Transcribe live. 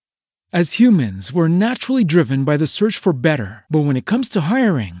As humans, we're naturally driven by the search for better. But when it comes to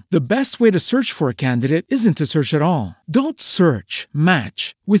hiring, the best way to search for a candidate isn't to search at all. Don't search,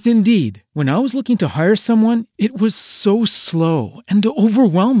 match with Indeed. When I was looking to hire someone, it was so slow and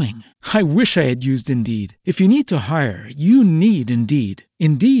overwhelming. I wish I had used Indeed. If you need to hire, you need Indeed.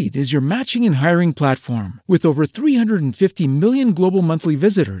 Indeed is your matching and hiring platform with over 350 million global monthly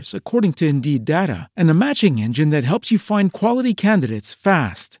visitors, according to Indeed data, and a matching engine that helps you find quality candidates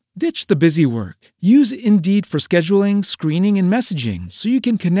fast. Ditch the busy work. Use Indeed for scheduling, screening, and messaging so you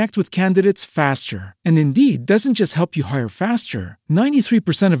can connect with candidates faster. And Indeed doesn't just help you hire faster.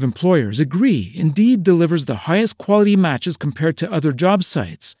 93% of employers agree Indeed delivers the highest quality matches compared to other job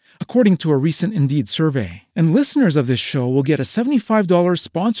sites, according to a recent Indeed survey. And listeners of this show will get a $75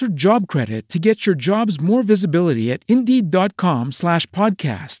 sponsored job credit to get your jobs more visibility at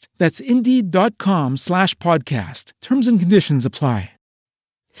Indeed.com/podcast. That's Indeed.com/podcast. Terms and conditions apply.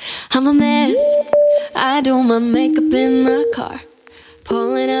 I'm a mess. I do my makeup in the car.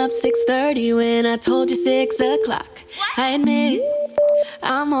 Pulling up 6:30 when I told you 6 o'clock. I admit,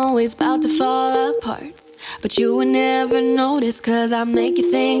 I'm always about to fall apart. But you would never notice, cause I make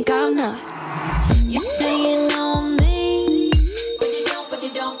you think I'm not. You say you know me, but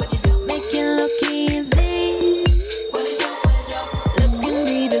you don't. Make it look easy. What a joke. Looks can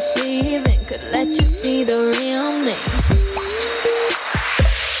be deceiving, could let you see the real me.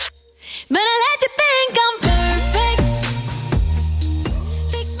 But I let you think I'm perfect.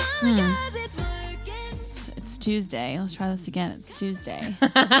 Fix my cause it's working. It's Tuesday. Let's try this again. It's Tuesday.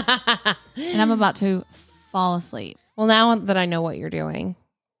 And I'm about to fall asleep. Well, now that I know what you're doing,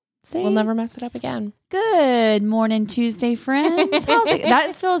 See? we'll never mess it up again. Good morning, Tuesday, friends. How's it?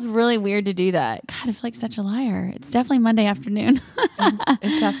 That feels really weird to do that. God, I feel like such a liar. It's definitely Monday afternoon.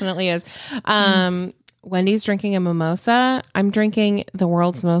 It definitely is. Wendy's drinking a mimosa. I'm drinking the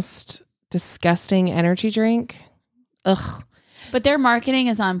world's most disgusting energy drink. Ugh. But their marketing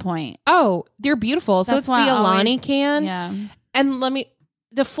is on point. Oh, they're beautiful. So That's it's the why I Alani always- can. Yeah. And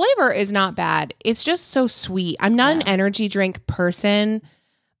the flavor is not bad. It's just so sweet. I'm not an energy drink person,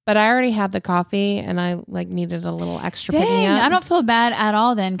 but I already had the coffee and I needed a little extra pick me Dang, up. I don't feel bad at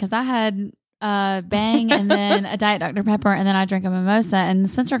all then, because I had Bang and then a Diet Dr. Pepper and then I drank a mimosa, and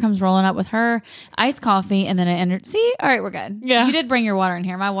Spencer comes rolling up with her iced coffee and then see, all right, we're good. Yeah. You did bring your water in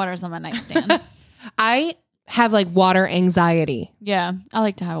here. My water's on my nightstand. I have water anxiety. Yeah, I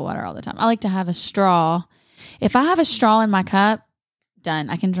like to have water all the time. I like to have a straw. If I have a straw in my cup,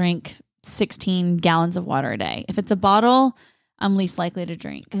 done. I can drink 16 gallons of water a day. If it's a bottle, I'm least likely to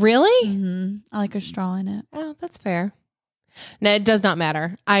drink. Really? Mm-hmm. I like a straw in it. Oh, that's fair. No, it does not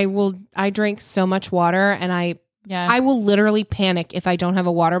matter. I drink so much water and I will literally panic if I don't have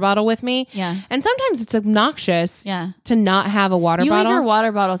a water bottle with me. Yeah. And sometimes it's obnoxious to not have a water You bottle. leave your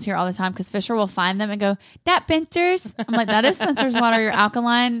water bottles here all the time because Fisher will find them and go, that Spencer's. I'm like, that is Spencer's water, your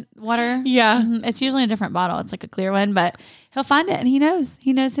alkaline water. Yeah. Mm-hmm. It's usually a different bottle. It's like a clear one, but he'll find it and he knows.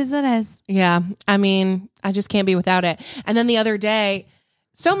 He knows his it is. Yeah. I mean, I just can't be without it. And then the other day,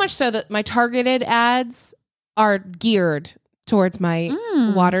 so much so that my targeted ads are geared towards my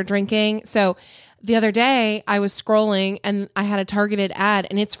water drinking. So the other day I was scrolling and I had a targeted ad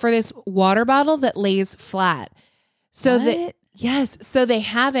and it's for this water bottle that lays flat. So so they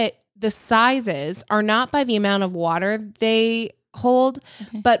have it, the sizes are not by the amount of water they hold,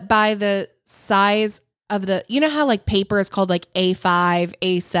 but by the size of you know how paper is called A5,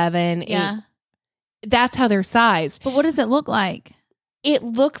 A7. Yeah. That's how they're sized. But what does it look like? It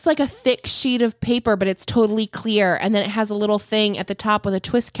looks like a thick sheet of paper, but it's totally clear. And then it has a little thing at the top with a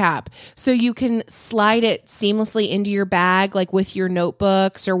twist cap. So you can slide it seamlessly into your bag, with your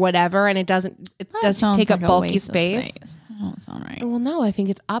notebooks or whatever. And it doesn't take up bulky space. That don't sound right. Well, no, I think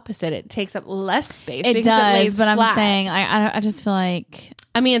it's opposite. It takes up less space. It because does, lays but flat. I'm saying, I just feel like,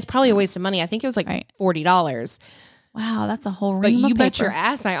 I mean, it's probably a waste of money. I think it was $40. wow, that's a whole ream But of you bet paper. your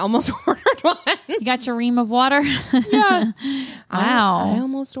ass I almost ordered one. You got your ream of water? Yeah. Wow. I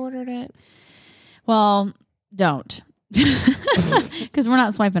almost ordered it. Well, don't. Because we're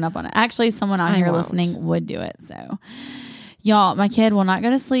not swiping up on it. Actually, someone out here won't. listening would do it. So, y'all, my kid will not go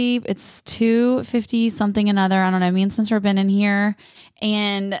to sleep. It's 2:50 something another. I don't know. Me and Spencer have been in here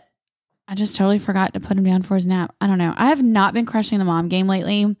and I just totally forgot to put him down for his nap. I don't know. I have not been crushing the mom game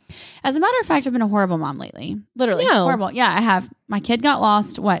lately. As a matter of fact, I've been a horrible mom lately. Literally horrible. Yeah, I have. My kid got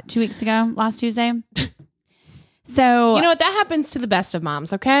lost, 2 weeks ago, last Tuesday. So, You know what? That happens to the best of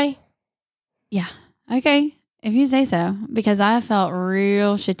moms, okay? yeah. Okay. If you say so, because I felt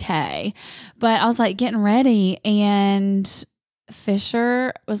real shitty, but I was getting ready and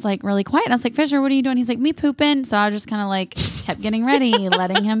Fisher was like really quiet. And I was like, Fisher, what are you doing? He's like, me pooping. So I just kind of like kept getting ready,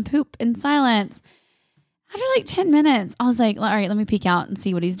 letting him poop in silence. After like 10 minutes, I was like, all right, let me peek out and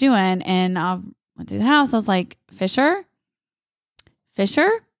see what he's doing. And I went through the house. I was like, Fisher,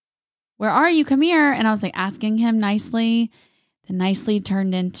 where are you? Come here. And I was like asking him nicely. Then nicely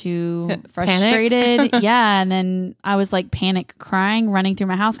turned into frustrated. Yeah. And then I was like panic crying, running through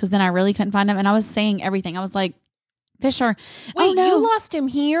my house because then I really couldn't find him. And I was saying everything. I was like, Fisher. Wait, you lost him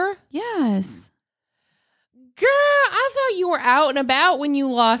here? Yes. Girl, I thought you were out and about when you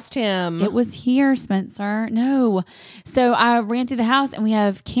lost him. It was here, Spencer. No. So I ran through the house and we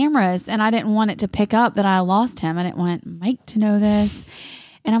have cameras and I didn't want it to pick up that I lost him. I didn't want Mike to know this.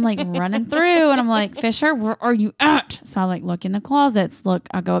 And I'm like running through and I'm like, Fisher, where are you at? So I like look in the closets. Look,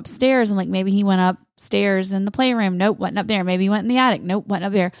 I go upstairs. I'm like, maybe he went upstairs in the playroom. Nope, wasn't up there. Maybe he went in the attic. Nope, wasn't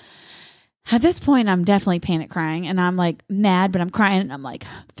up there. At this point, I'm definitely panic crying and I'm like mad, but I'm crying and I'm like,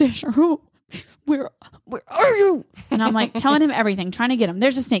 Fisher, where are you? And I'm like telling him everything, trying to get him.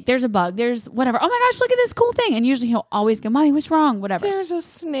 There's a snake. There's a bug. There's whatever. Oh my gosh, look at this cool thing. And usually he'll always go, Mommy, what's wrong? Whatever. There's a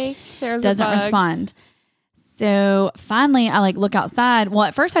snake. Doesn't respond. So finally I like look outside. Well,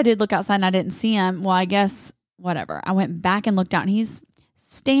 at first I did look outside and I didn't see him. Well, I guess whatever. I went back and looked out and he's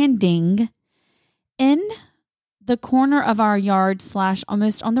standing in the corner of our yard /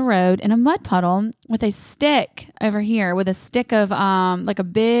 almost on the road in a mud puddle with a stick over here with a stick of like a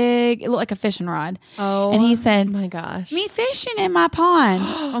big, it looked like a fishing rod. Oh, and he said, my gosh, me fishing in my pond.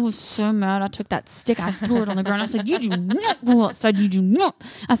 I was so mad. I took that stick, I threw it on the ground. I said, you do not go outside. You do not.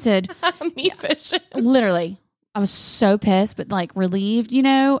 I said, me fishing. Literally, I was so pissed, but like relieved, you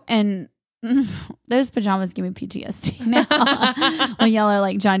know, and those pajamas give me PTSD now. When yellow,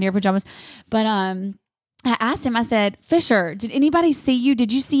 like John Deere pajamas. But, I asked him, I said, Fisher, did anybody see you?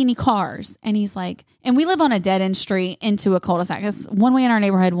 Did you see any cars? And he's like, and we live on a dead end street into a cul-de-sac. It's one way in our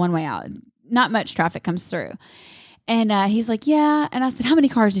neighborhood, one way out. Not much traffic comes through. And he's like, yeah. And I said, how many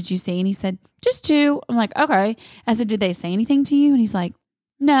cars did you see? And he said, just 2. I'm like, okay. I said, did they say anything to you? And he's like,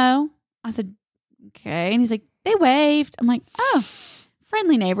 no. I said, okay. And he's like, they waved. I'm like, oh,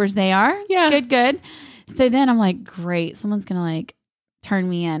 friendly neighbors they are. Yeah. Good. So then I'm like, great. Someone's going to like turn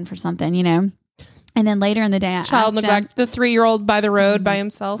me in for something, you know? And then later in the day, I child neglect, the 3-year-old by the road by Oh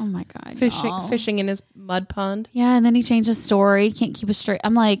himself. my God. Fishing in his mud pond. Yeah. And then he changed his story. Can't keep it straight.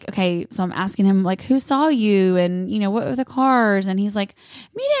 I'm like, okay. So I'm asking him like, who saw you? And you know, what were the cars? And he's like,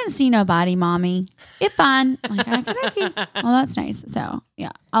 me didn't see nobody, Mommy. It's fine. I'm like, okay. Well, that's nice. So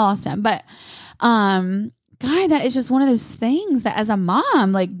yeah, I lost him. But, God, that is just one of those things that as a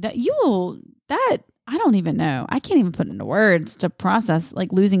mom, like that I don't even know. I can't even put into words to process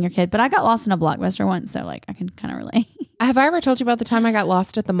like losing your kid. But I got lost in a Blockbuster once, so like I can kind of relate. Have I ever told you about the time I got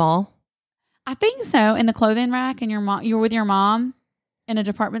lost at the mall? I think so. In the clothing rack, and you were with your mom in a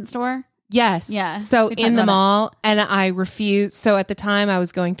department store. Yes. Yeah. So in the mall, and I refused. So at the time, I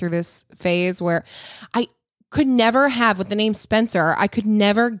was going through this phase where I could never have, with the name Spencer, I could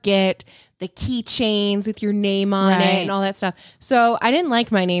never get the keychains with your name on it and all that stuff. So I didn't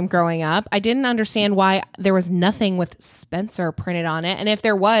like my name growing up. I didn't understand why there was nothing with Spencer printed on it. And if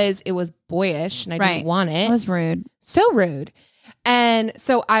there was, it was boyish and I didn't want it. It was rude. So rude. And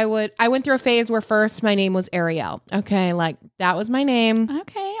so I went through a phase where first my name was Ariel. Okay. Like that was my name.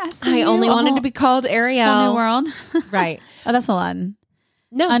 Okay. I see. I only wanted to be called Ariel. Whole new world. Right. Oh, that's Aladdin.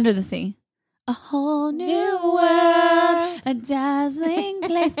 No. Under the Sea. A whole new world, a dazzling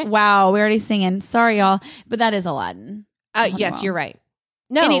place. Wow, we're already singing. Sorry, y'all, but that is Aladdin. Yes, you're right.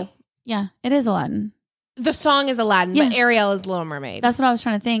 No, yeah, it is Aladdin. The song is Aladdin, but Ariel is Little Mermaid. That's what I was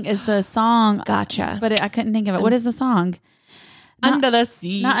trying to think. Is the song? Gotcha. But I couldn't think of it. What is the song? Under the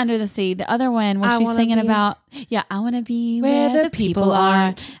Sea. Not Under the Sea. The other one where she's singing about. Yeah, I want to be where the people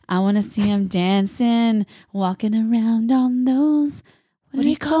aren't. I want to see them dancing, walking around on those. What do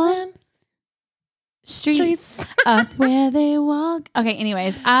you call them? Streets up where they walk. Okay,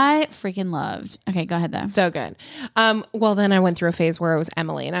 anyways, I freaking loved. Okay, go ahead though. So good. Well, then I went through a phase where it was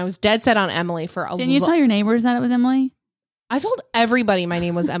Emily, and I was dead set on Emily for a. Didn't you tell your neighbors that it was Emily? I told everybody my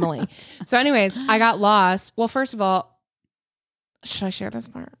name was Emily. So, anyways, I got lost. Well, first of all, should I share this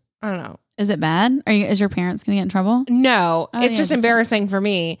part? I don't know. Is it bad? Is your parents going to get in trouble? No, it's just embarrassing for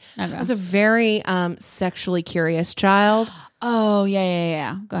me. Okay. I was a very sexually curious child. Oh,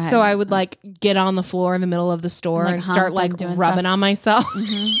 yeah. Go ahead. So I would like get on the floor in the middle of the store and start like rubbing on myself.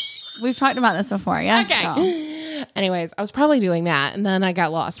 Mm-hmm. We've talked about this before. Yes. Okay. Anyways, I was probably doing that and then I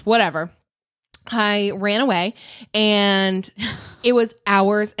got lost. Whatever. I ran away, and it was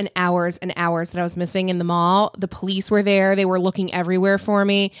hours and hours and hours that I was missing in the mall. The police were there. They were looking everywhere for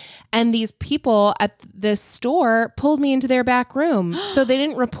me. And these people at this store pulled me into their back room. So they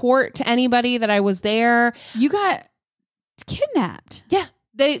didn't report to anybody that I was there. You got kidnapped. Yeah.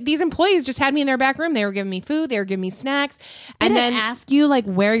 These employees just had me in their back room. They were giving me food. They were giving me snacks. And then ask you like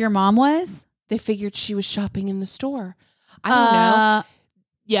where your mom was? they figured she was shopping in the store. I don't know.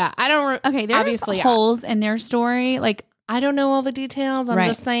 Yeah, I don't. Okay, there's obviously holes in their story. Like, I don't know all the details. I'm Right.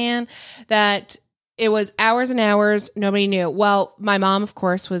 just saying that it was hours and hours. Nobody knew. Well, my mom, of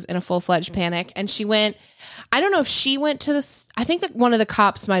course, was in a full-fledged panic, and she went. I don't know if she went to this. I think that one of the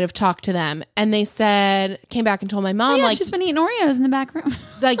cops might have talked to them, and they came back and told my mom, oh, yeah, like, she's been eating Oreos in the back room.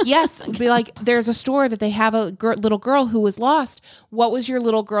 yes, be like, there's a store that they have a little girl who was lost. What was your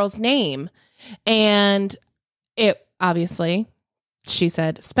little girl's name? And it obviously, she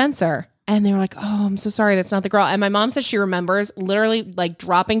said Spencer. And they were like, oh, I'm so sorry. That's not the girl. And my mom said she remembers literally like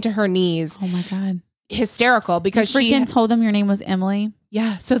dropping to her knees, Oh my God. hysterical, because You freaking told them your name was Emily.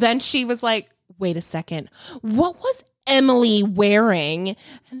 yeah. So then she was like, wait a second. What was Emily wearing?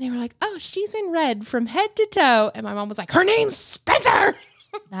 And they were like, oh, she's in red from head to toe. And my mom was like, her name's Spencer.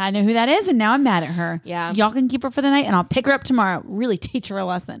 I know who that is, and now I'm mad at her. Yeah. Y'all can keep her for the night, and I'll pick her up tomorrow. Really teach her a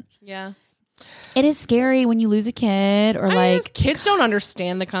lesson. Yeah. It is scary when you lose a kid or I mean, like. kids don't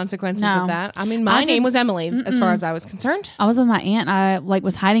understand the consequences No. of that. I mean, my I name did- was Emily as far as I was concerned. I was with my aunt. I like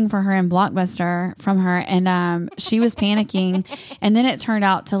was hiding for her in Blockbuster from her, and she was panicking. And then it turned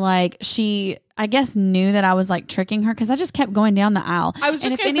out to like she, I guess, knew that I was like tricking her because I just kept going down the aisle. I was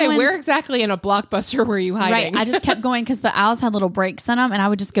And just if going to say, anyone's- where exactly in a Blockbuster were you hiding? Right. I just kept going because the aisles had little breaks in them, and I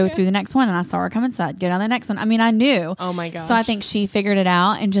would just go through the next one, and I saw her coming, so I'd go down the next one. I mean, I knew. Oh my gosh. So I think she figured it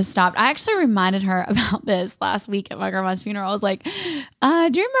out and just stopped. I actually reminded her about this last week at my grandma's funeral. I was like, do you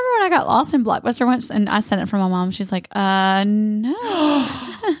remember when I got lost in Blockbuster once? And I said it for my mom. She's like, no,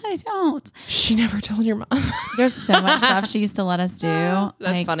 I don't. She never told your mom. There's so much stuff she used to let us do.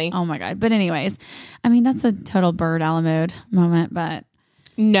 That's funny. Oh my God. But anyways, I mean, that's a total bird a la mode moment, but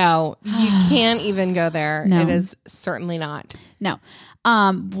No, you can't even go there. No. It is certainly not. no.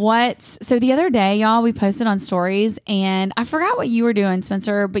 So the other day, y'all, we posted on stories and I forgot what you were doing,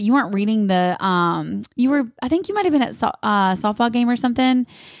 Spencer, but you weren't reading I think you might have been at softball game or something.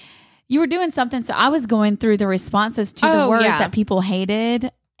 You were doing something. So I was going through the responses to the words that people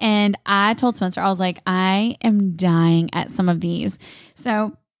hated. And I told Spencer, I was like, I am dying at some of these.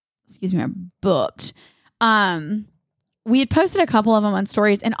 So, excuse me, I booked. We had posted a couple of them on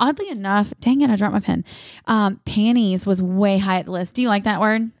stories, and oddly enough, dang it, I dropped my pen. Panties was way high at the list. Do you like that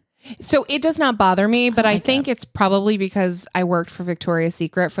word? So it does not bother me, but I like think it's probably because I worked for Victoria's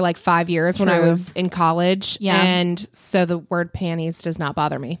Secret for like 5 years when I True. was in college. Yeah. And so the word panties does not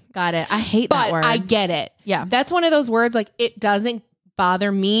bother me. Got it. I hate But that word. I get it. Yeah. That's one of those words, like, it doesn't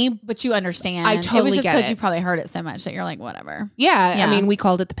bother me. But you understand. I It totally was just get because it. you probably heard it so much that you're like, whatever. Yeah. Yeah. I mean, we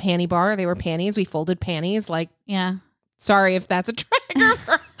called it the panty bar. They were panties. We folded panties. Like, Yeah. sorry if that's a trigger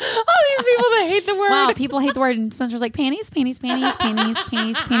for all these people that hate the word. Wow. People hate the word. And Spencer's like, panties, panties, panties, panties,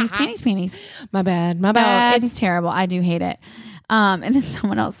 panties, panties, panties, panties. My bad. My No, bad. it's terrible. I do hate it. And then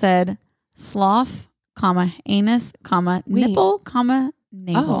someone else said sloth, comma, anus, comma, Wait. nipple, comma,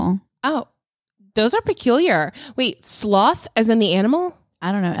 navel. Oh, those are peculiar. Wait, sloth as in the animal?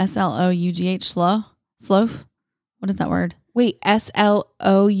 I don't know. SLOUGH, sloth. What is that word? Wait, SLOUGH?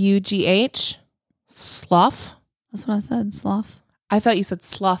 Sloth? That's what I said. Sloth. I thought you said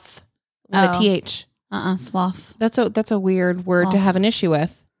sloth with Oh. a TH. Sloth. That's a weird word to Sloth. have an issue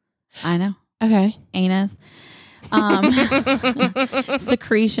with. I know. Okay. Anus.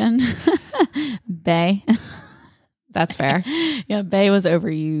 Secretion. Bay. That's fair. Yeah, bay was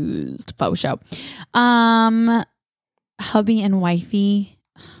overused. Faux show. Hubby and wifey.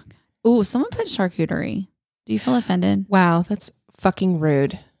 Oh, someone put charcuterie. Do you feel offended? Wow, that's fucking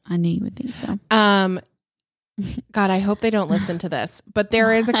rude. I knew you would think so. God, I hope they don't listen to this. But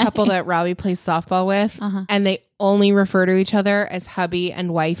there is a couple that Robbie plays softball with, Uh-huh. and they only refer to each other as hubby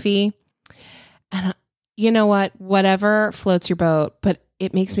and wifey. And you know what? Whatever floats your boat, but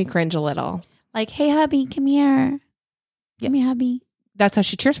it makes me cringe a little. Like, hey, hubby, come here. Give me hubby. That's how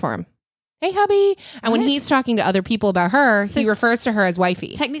she cheers for him. Hey, hubby. And when What? he's talking to other people about her, So he refers to her as wifey.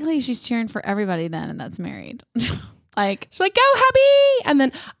 Technically, she's cheering for everybody then, and that's married. Like, She's like, go, hubby. And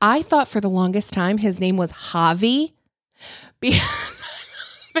then I thought for the longest time his name was Javi. Because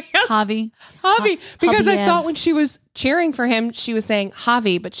Javi. Javi. Because I Javier. thought when she was cheering for him, she was saying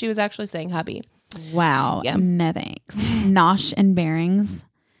Javi, but she was actually saying hubby. Wow. Yeah. No thanks. Nosh and bearings.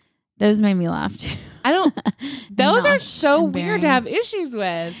 Those made me laugh too. I don't, those are Nosh so and weird to have issues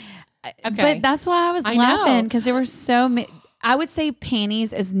with. Okay. But that's why I was I laughing know. because there were so many. I would say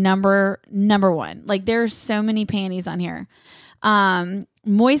panties is number one. Like there are so many panties on here.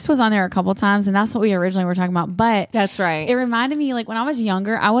 Moist was on there a couple times, and that's what we originally were talking about. But That's right. it reminded me, like when I was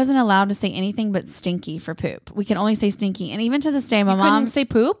younger, I wasn't allowed to say anything but stinky for poop. We could only say stinky, and even to this day, my Couldn't mom say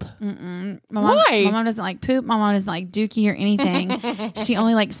poop? Why? Why? My mom doesn't like poop. My mom doesn't like dookie or anything. She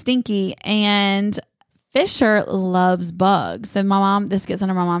only likes stinky. And Fisher loves bugs. So this gets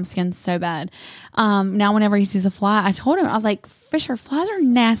under my mom's skin so bad. Now whenever he sees a fly, I told him, I was like, Fisher, flies are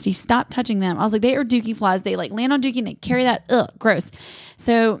nasty. Stop touching them. I was like, they are dookie flies. They like land on dookie and they carry that. Ugh, gross.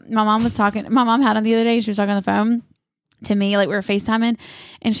 So my mom had him the other day. She was talking on the phone to me, like we were FaceTiming.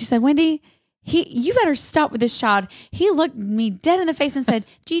 And she said, Wendy, you better stop with this child. He looked me dead in the face and said,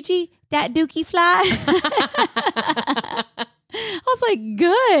 Gigi, that dookie fly. I was like,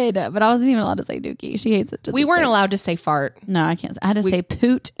 good. But I wasn't even allowed to say dookie. She hates it. We weren't allowed to say fart. No, I can't. I had to say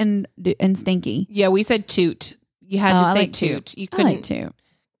poot and stinky. Yeah, we said toot. You had to I say like toot. You I like toot.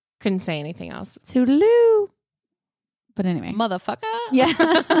 couldn't say anything else. Toodaloo. But anyway. Motherfucker.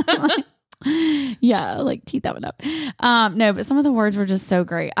 Yeah. Yeah, like teeth that one up. No, but some of the words were just so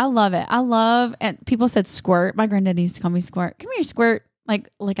great. I love it. And people said squirt. My granddad used to call me squirt. Come here, squirt. Like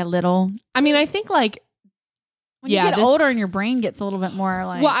a little. I mean, I think like, When you get older and your brain gets a little bit more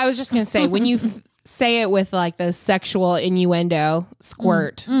like. well, I was just going to say, when you say it with like the sexual innuendo,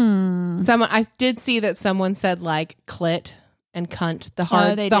 squirt. I did see that someone said like clit and cunt, the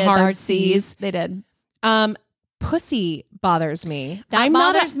hard C's. They did. Pussy bothers me. That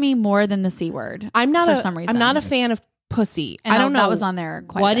bothers me more than the C word. I'm not for some reason. I'm not a fan of pussy. And I don't know that was on there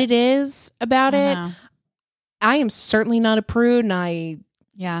quite what a bit. it is about it. know. I am certainly not a prude, and I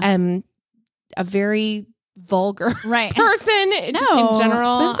am a very vulgar Right. person just in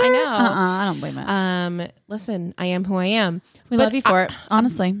general. Spencer? I know. I don't blame it. Listen, I am who I am. We love you for it,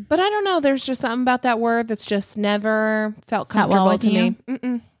 honestly. But I don't know. There's just something about that word that's just never felt Sat well comfortable with to you? me.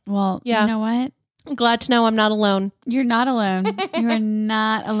 Mm-mm. Well, Yeah. you know what? I'm glad to know I'm not alone. You're not alone. You are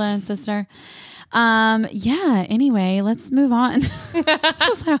not alone, sister. Yeah. Anyway, let's move on. This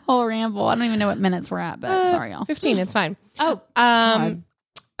is a whole ramble. I don't even know what minutes we're at, but sorry, y'all. 15. It's fine. Oh. God.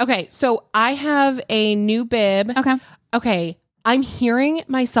 Okay. So I have a new bib. Okay. Okay. I'm hearing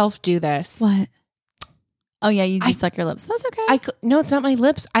myself do this. What? Oh yeah, you just suck your lips. That's okay. No, it's not my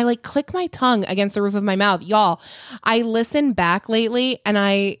lips. I like click my tongue against the roof of my mouth. Y'all, I listen back lately and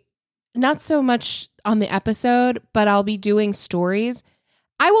not so much on the episode, but I'll be doing stories.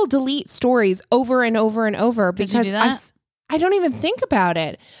 I will delete stories over and over and over because I don't even think about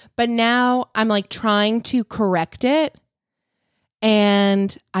it. But now I'm like trying to correct it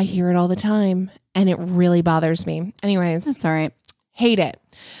and I hear it all the time and it really bothers me. Anyways, That's all right. hate it.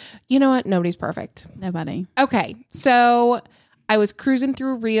 You know what? Nobody's perfect. Nobody. Okay, so I was cruising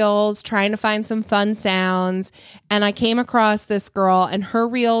through Reels trying to find some fun sounds, and I came across this girl, and her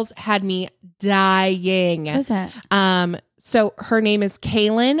Reels had me dying. What is that? So her name is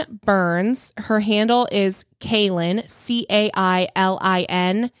Kaylin Burns. Her handle is Kaylin,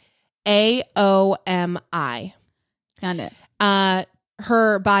 Cailin AOMI. Found it.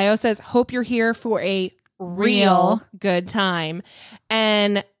 Her bio says, "Hope you're here for a real good time,"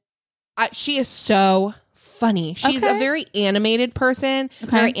 and she is so funny. She's a very animated person,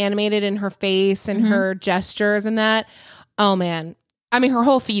 very animated in her face and her gestures and that. Oh man. I mean, her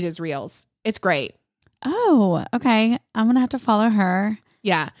whole feed is Reels. It's great. Oh, okay. I'm going to have to follow her.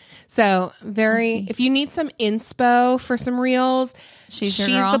 Yeah. So if you need some inspo for some Reels, she's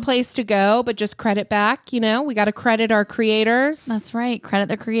the place to go, but just credit back. You know, we got to credit our creators. That's right. Credit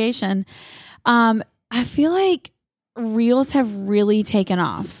the creation. I feel like Reels have really taken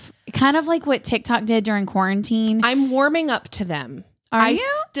off. Kind of like what TikTok did during quarantine. I'm warming up to them.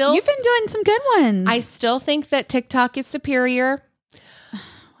 You've been doing some good ones. I still think that TikTok is superior.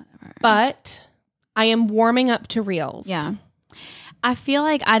 Whatever. But I am warming up to Reels. Yeah. I feel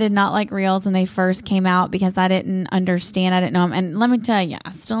like I did not like Reels when they first came out because I didn't understand. I didn't know them. And let me tell you,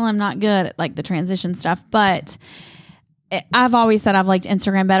 I still am not good at like the transition stuff, but I've always said I've liked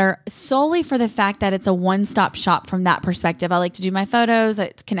Instagram better solely for the fact that it's a one-stop shop from that perspective. I like to do my photos.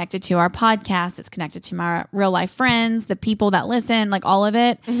 It's connected to our podcast. It's connected to my real life friends, the people that listen, like all of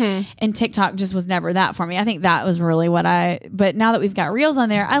it. Mm-hmm. And TikTok just was never that for me. I think that was really but now that we've got Reels on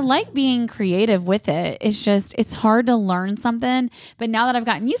there, I like being creative with it. It's just, it's hard to learn something. But now that I've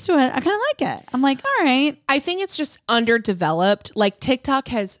gotten used to it, I kind of like it. I'm like, all right. I think it's just underdeveloped. Like TikTok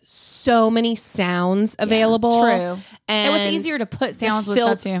has so many sounds available. True. And it was easier to put sounds with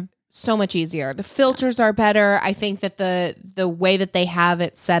stuff too. So much easier. The filters are better. I think that the way that they have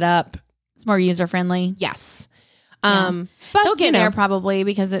it set up, it's more user friendly. Yes. But They'll get there probably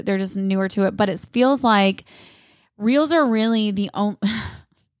because they're just newer to it. But it feels like reels are really the only.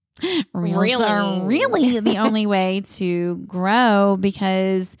 Reels are really the only way to grow,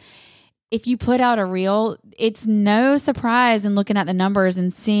 because if you put out a reel, it's no surprise in looking at the numbers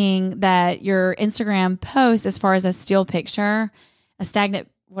and seeing that your Instagram post, as far as a still picture, a stagnant,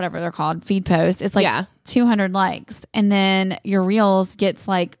 whatever they're called, feed post, it's like 200 likes. And then your reels gets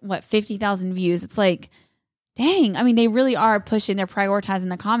like, 50,000 views. It's like, dang. I mean, they really are pushing. They're prioritizing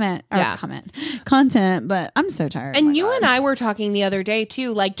the content, but I'm so tired. And you and I were talking the other day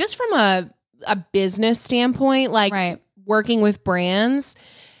too, like just from a business standpoint, like working with brands.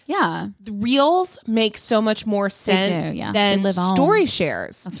 Yeah. The reels make so much more sense than story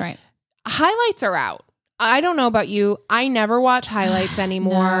shares. That's right. Highlights are out. I don't know about you. I never watch highlights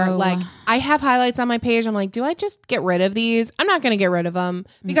anymore. No. Like I have highlights on my page. I'm like, do I just get rid of these? I'm not going to get rid of them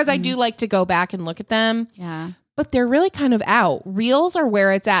because I do like to go back and look at them. Yeah. But they're really kind of out. Reels are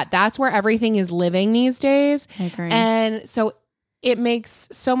where it's at. That's where everything is living these days. I agree. And so it makes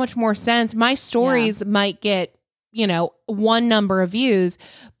so much more sense. My stories might get, one number of views,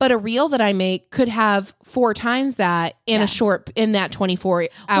 but a reel that I make could have 4 times that in that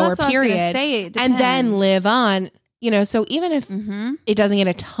 24-hour period, and then live on, so even if it doesn't get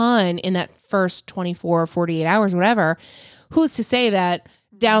a ton in that first 24 or 48 hours, whatever, who's to say that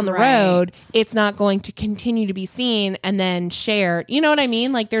down the road, it's not going to continue to be seen and then shared. You know what I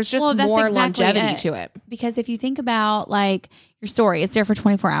mean? Like there's just more longevity to it. Because if you think about like your story, it's there for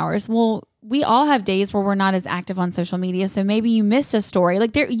 24 hours. Well, we all have days where we're not as active on social media. So maybe you missed a story.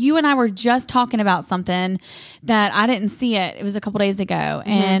 Like you and I were just talking about something that I didn't see it. It was a couple days ago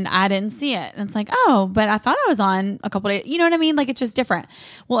and I didn't see it. And it's like, oh, but I thought I was on a couple days. You know what I mean? Like it's just different.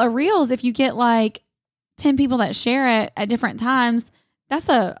 Well, a reels, if you get like 10 people that share it at different times, that's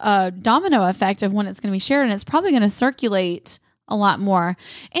a domino effect of when it's going to be shared, and it's probably going to circulate a lot more.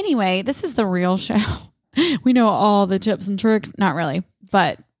 Anyway, this is the real show. We know all the tips and tricks. Not really,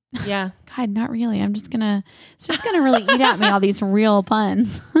 but yeah. God, not really. It's just gonna really eat at me, all these real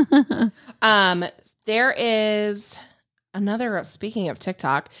puns. There is another, speaking of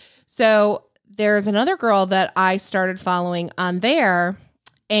TikTok. So there's another girl that I started following on there,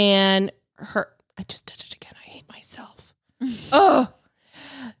 and I just did it again. I hate myself. Oh.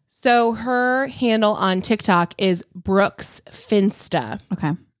 So her handle on TikTok is Brooks Finsta.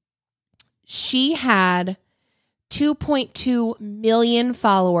 Okay. She had 2.2 million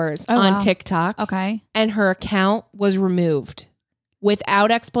followers on TikTok. Okay. And her account was removed without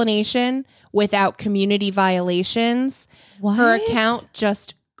explanation, without community violations. What? Her account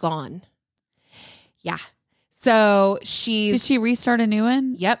just gone. Yeah. So Did she restart a new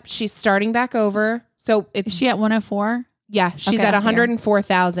one? Yep. She's starting back over. So Is she at 104? Yeah, she's at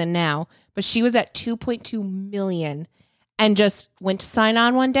 104,000 now, but she was at 2.2 million and just went to sign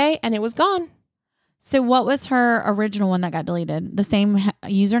on one day and it was gone. So what was her original one that got deleted? The same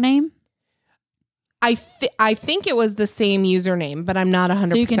username? I think it was the same username, but I'm not 100%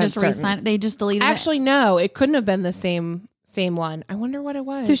 So you can just certain. re-sign it? They just deleted Actually, no, it couldn't have been the same one. I wonder what it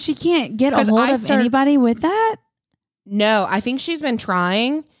was. So she can't get a hold of anybody with that? No, I think she's been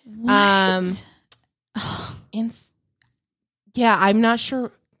trying. What? Yeah, I'm not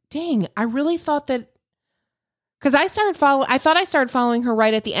sure. Dang, I really thought that because I thought I started following her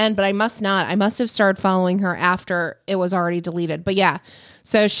right at the end, but I must not. I must have started following her after it was already deleted. But yeah,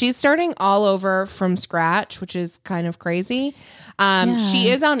 so she's starting all over from scratch, which is kind of crazy. She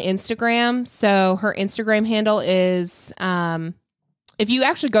is on Instagram. So her Instagram handle is, if you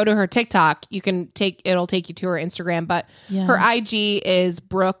actually go to her TikTok, it'll take you to her Instagram, but her IG is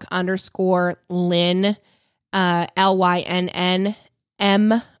Brooke_Lynne. LYNNMILNE,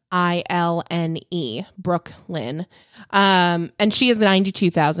 Brooklyn. And she has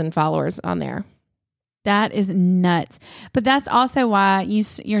 92,000 followers on there. That is nuts. But that's also why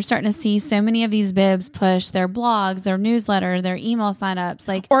you're starting to see so many of these bibs push their blogs, their newsletter, their email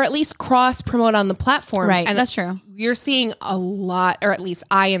signups, or at least cross promote on the platforms. Right. And that's true. You're seeing a lot, or at least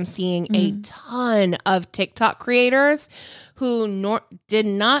I am seeing a ton of TikTok creators who did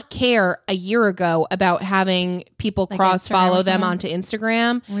not care a year ago about having people cross follow them onto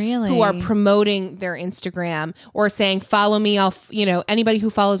Instagram. Really? Who are promoting their Instagram or saying, follow me. Anybody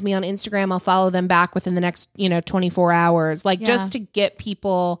who follows me on Instagram, I'll follow them back within the next, 24 hours. Just to get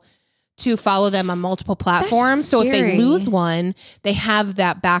people to follow them on multiple platforms. So if they lose one, they have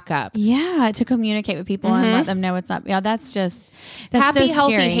that backup. Yeah. To communicate with people and let them know what's up. Yeah. That's Happy, so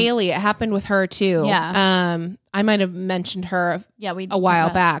Healthy scary. Haley. It happened with her too. Yeah. I might have mentioned her a while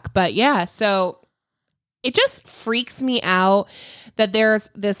back, but yeah. So it just freaks me out that there's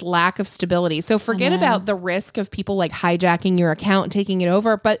this lack of stability. So forget about the risk of people like hijacking your account and taking it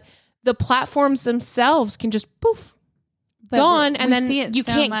over, but the platforms themselves can just poof, gone, and then you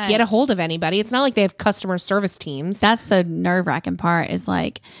can't get a hold of anybody. It's not like they have customer service teams. That's the nerve-wracking part, is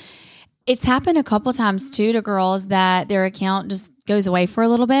like, it's happened a couple times too to girls that their account just goes away for a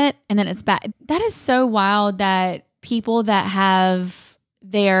little bit and then it's back. That is so wild that people that have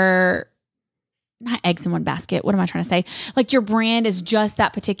their, not eggs in one basket, what am I trying to say? Like your brand is just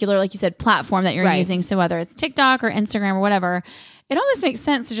that particular, like you said, platform that you're using. So whether it's TikTok or Instagram or whatever, it almost makes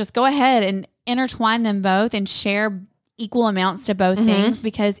sense to just go ahead and intertwine them both and share equal amounts to both things,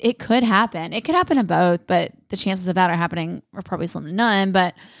 because it could happen. It could happen to both, but the chances of that are happening are probably slim to none.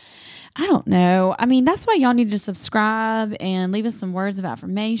 But I don't know. I mean, that's why y'all need to subscribe and leave us some words of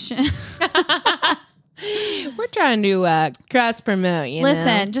affirmation. We're trying to cross promote,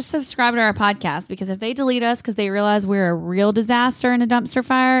 Listen, just subscribe to our podcast, because if they delete us because they realize we're a real disaster and a dumpster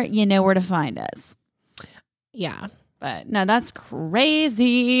fire, you know where to find us. Yeah. But no, that's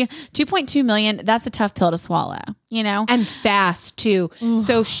crazy. 2.2 million. That's a tough pill to swallow, And fast too.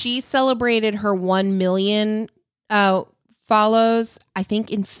 So she celebrated her 1 million follows, I think,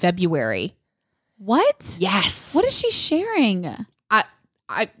 in February. What? Yes. What is she sharing?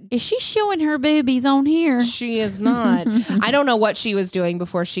 I Is she showing her boobies on here? She is not. I don't know what she was doing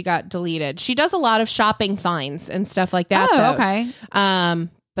before she got deleted. She does a lot of shopping finds and stuff like that. Oh, okay.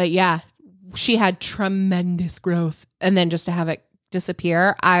 But yeah, she had tremendous growth, and then just to have it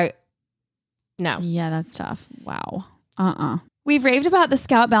disappear, no. Yeah, that's tough. Wow. We've raved about the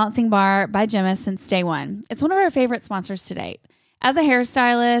Scout Balancing Bar by Gemma since day one. It's one of our favorite sponsors to date. As a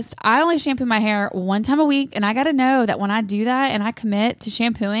hairstylist, I only shampoo my hair one time a week, and I got to know that when I do that and I commit to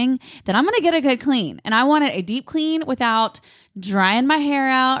shampooing, that I'm going to get a good clean. And I want it a deep clean without drying my hair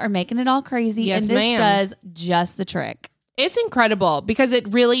out or making it all crazy. Yes, and this does just the trick. It's incredible because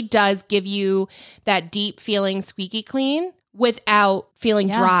it really does give you that deep feeling squeaky clean without feeling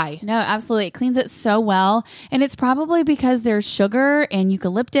dry. No, absolutely. It cleans it so well. And it's probably because there's sugar and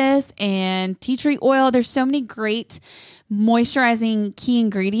eucalyptus and tea tree oil. There's so many great moisturizing key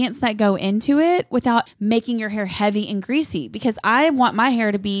ingredients that go into it without making your hair heavy and greasy, because I want my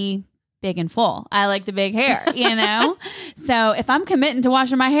hair to be big and full. I like the big hair, So if I'm committing to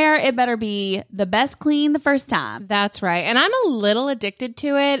washing my hair, it better be the best clean the first time. That's right. And I'm a little addicted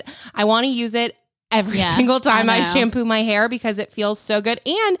to it. I want to use it every single time I shampoo my hair because it feels so good.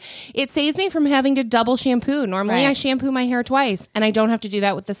 And it saves me from having to double shampoo. Normally I shampoo my hair twice, and I don't have to do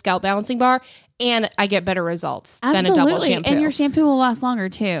that with the Scalp Balancing Bar. And I get better results than a double shampoo. And your shampoo will last longer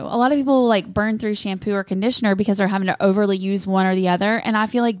too. A lot of people like burn through shampoo or conditioner because they're having to overly use one or the other. And I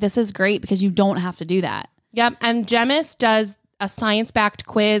feel like this is great because you don't have to do that. Yep. And Gemmis does a science-backed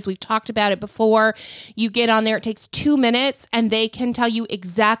quiz. We've talked about it before. You get on there, it takes 2 minutes, and they can tell you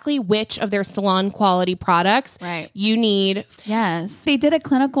exactly which of their salon quality products you need. Yes. They did a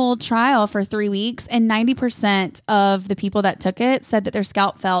clinical trial for 3 weeks, and 90% of the people that took it said that their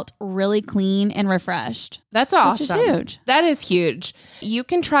scalp felt really clean and refreshed. That's awesome. That's just huge. That is huge. You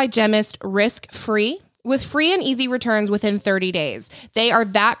can try Gemmis risk-free with free and easy returns within 30 days. They are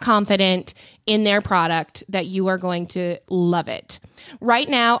that confident in their product that you are going to love it. Right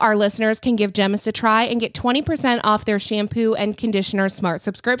now, our listeners can give Gemmis a try and get 20% off their shampoo and conditioner Smart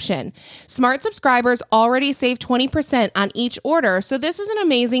subscription. Smart subscribers already save 20% on each order, so this is an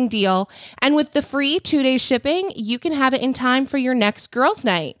amazing deal. And with the free 2-day shipping, you can have it in time for your next girls'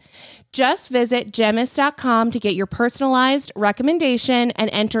 night. Just visit Gemmis.com to get your personalized recommendation and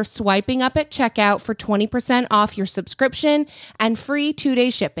enter swiping up at checkout for 20% off your subscription and free 2-day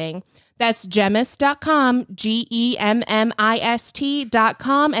shipping. That's Gemmis.com, Gemmist.com,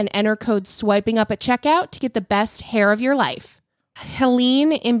 and enter code swiping up at checkout to get the best hair of your life.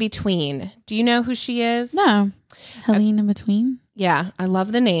 Helene In Between. Do you know who she is? No. Helene In Between? Yeah, I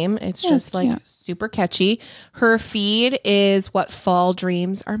love the name. It's just like super catchy. Her feed is what fall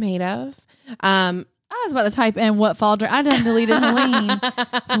dreams are made of. I was about to type in what fall dream. I done deleted Helene.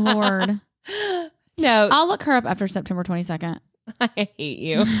 Lord. No. I'll look her up after September 22nd. I hate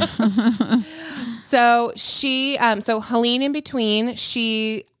you. So Helene In Between,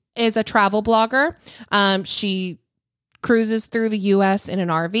 she is a travel blogger. She cruises through the U.S. in an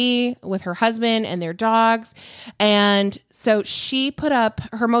RV with her husband and their dogs. And so she put up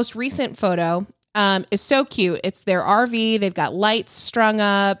her most recent photo. Is so cute. It's their RV. They've got lights strung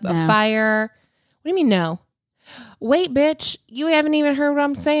up, a fire. What do you mean no? Wait, bitch. You haven't even heard what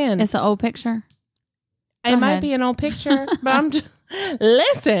I'm saying. It's an old picture. It might be an old picture, but I'm just...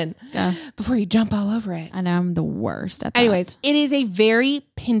 Listen before you jump all over it. I know I'm the worst at that. Anyways, it is a very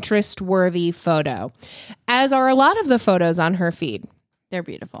Pinterest worthy photo, as are a lot of the photos on her feed. They're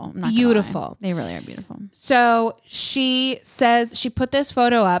beautiful. I'm not gonna Beautiful. lie. They really are beautiful. So she says she put this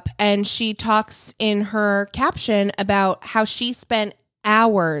photo up and she talks in her caption about how she spent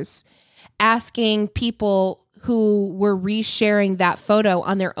hours asking people who were resharing that photo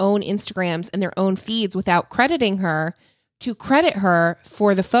on their own Instagrams and their own feeds without crediting her to credit her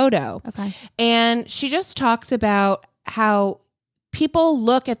for the photo. Okay. And she just talks about how people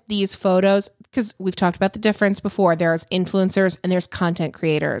look at these photos, because we've talked about the difference before. There's influencers and there's content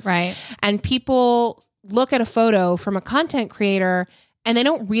creators. Right. And people look at a photo from a content creator and they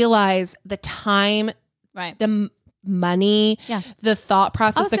don't realize the time, Right. the money, Yeah. the thought I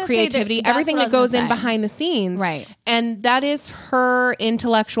process, was the gonna say that- creativity, that's everything what I that was goes gonna in say. behind the scenes. Right. And that is her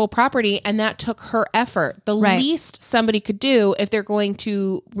intellectual property. And that took her effort. The Right. least somebody could do if they're going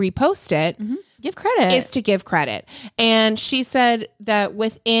to repost it Give credit. is to give credit. And she said that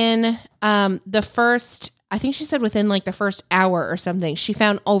within the first, I think she said within like the first hour or something, she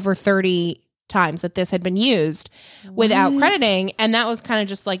found over 30 times that this had been used without crediting. And that was kind of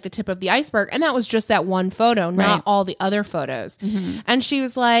just like the tip of the iceberg. And that was just that one photo, not Right. all the other photos. Mm-hmm. And she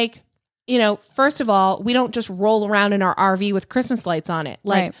was like, you know, first of all, we don't just roll around in our RV with Christmas lights on it.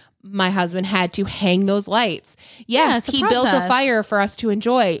 Like Right. my husband had to hang those lights. Yes, it's a he built a process. fire for us to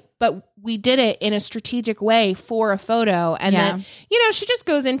enjoy, but we did it in a strategic way for a photo. And Yeah. then, you know, she just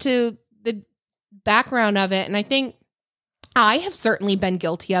goes into the background of it. And I think I have certainly been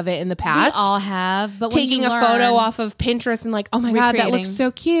guilty of it in the past. We all have, but when Taking you a learn, photo off of Pinterest and like, oh my God, that looks Recreating.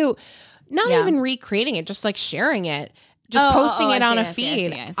 so cute. Not Yeah. even recreating it, just like sharing it, just Oh, posting oh, it I on see, a I see, I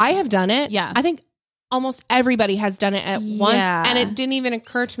feed. see, I see. I have done it. Yeah. I think almost everybody has done it at once. Yeah. And it didn't even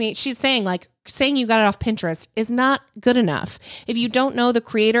occur to me. She's saying like, saying you got it off Pinterest is not good enough. If you don't know the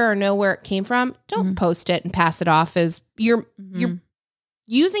creator or know where it came from, don't Mm-hmm. post it and pass it off as you're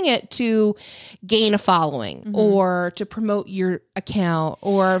using it to gain a following or to promote your account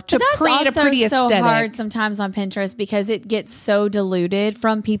or to But that's create a also pretty so aesthetic. hard sometimes on Pinterest because it gets so diluted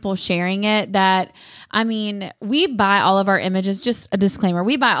from people sharing it that, I mean, we buy all of our images, just a disclaimer,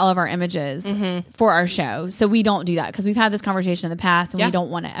 we buy all of our images for our show. So we don't do that because we've had this conversation in the past and Yeah. we don't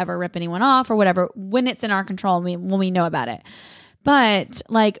want to ever rip anyone off or whatever when it's in our control, when we know about it. But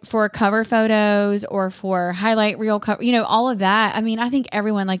like for cover photos or for highlight reel cover, you know, all of that. I mean, I think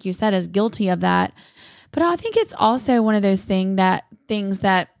everyone, like you said, is guilty of that. But I think it's also one of those things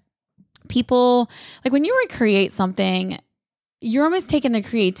that people, like when you recreate something, you're almost taking the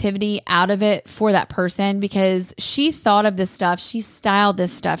creativity out of it for that person because she thought of this stuff. She styled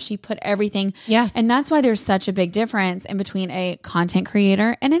this stuff. She put everything. Yeah. And that's why there's such a big difference in between a content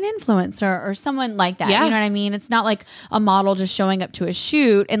creator and an influencer or someone like that. Yeah. You know what I mean? It's not like a model just showing up to a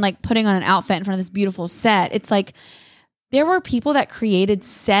shoot and like putting on an outfit in front of this beautiful set. It's like there were people that created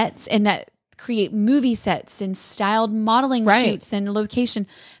sets and that create movie sets and styled modeling Right. shoots and location.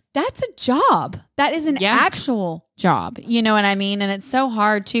 That's a job. That is an Yeah. actual job. You know what I mean? And it's so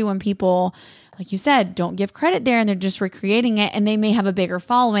hard too when people, like you said, don't give credit there and they're just recreating it and they may have a bigger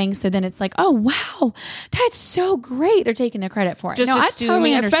following. So then it's like, oh, wow, that's so great. They're taking the credit for it. Just no, I assuming,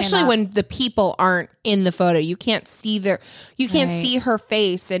 totally understand especially that. when the people aren't in the photo. You can't see you can't Right. see her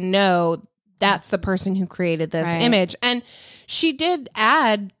face and know that's the person who created this Right. image. And she did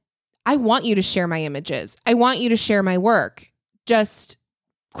add, I want you to share my images. I want you to share my work. Just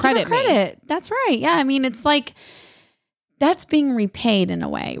credit Give her me. credit. That's right. Yeah. I mean, it's like that's being repaid in a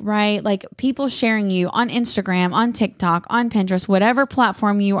way, right? Like people sharing you on Instagram, on TikTok, on Pinterest, whatever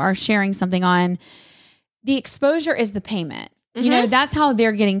platform you are sharing something on, the exposure is the payment. You know, that's how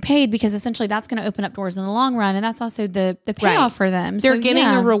they're getting paid because essentially that's going to open up doors in the long run. And that's also the payoff Right. for them. They're So, getting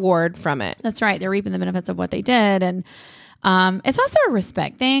yeah, a reward from it. that's right. They're reaping the benefits of what they did. And it's also a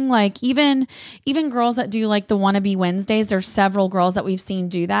respect thing. Like even girls that do like the wannabe Wednesdays, there's several girls that we've seen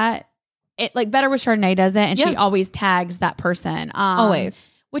do that. It like Better with Chardonnay does it. And she Yeah. always tags that person. Always.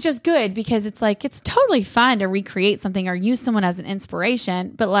 Which is good because it's like, it's totally fine to recreate something or use someone as an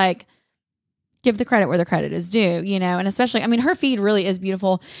inspiration, but like give the credit where the credit is due, you know? And especially, I mean, her feed really is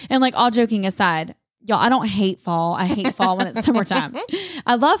beautiful. And like all joking aside, y'all, I don't hate fall. I hate fall when it's summertime.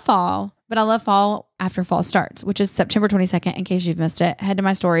 I love fall, but I love fall after fall starts, which is September 22nd. In case you've missed it, head to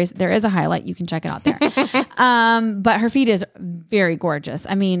my stories. There is a highlight. You can check it out there. But her feed is very gorgeous.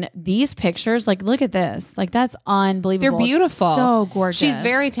 I mean, these pictures, like, look at this. Like, that's unbelievable. They're beautiful. It's so gorgeous. She's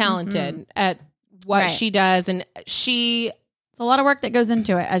very talented at what Right. she does. And It's a lot of work that goes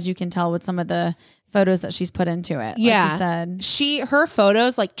into it, as you can tell with some of the photos that she's put into it. Like Yeah. you said. her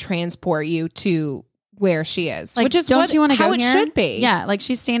photos like transport you to where she is, Like, which is don't you want to go how here? it should be. Yeah, like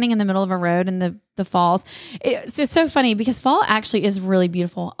she's standing in the middle of a road in the falls. It's just so funny because fall actually is really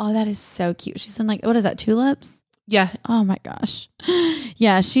beautiful. Oh, that is so cute. She's in like, what is that, tulips? Yeah. Oh my gosh.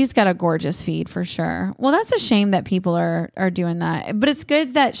 Yeah, she's got a gorgeous feed for sure. Well, that's a shame that people are doing that. But it's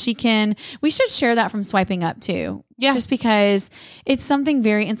good that we should share that from swiping up too. Yeah. Just because it's something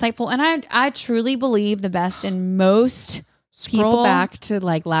very insightful. And I truly believe the best in most Scroll people. back to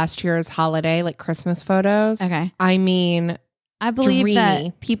like last year's holiday, like Christmas photos. Okay. I mean, I believe dreamy.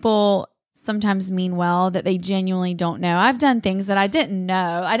 that people sometimes mean well, that they genuinely don't know. I've done things that I didn't know.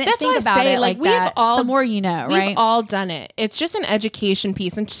 I didn't That's think what I about say, it like we've that. all- The more you know, we've right? all done it. It's just an education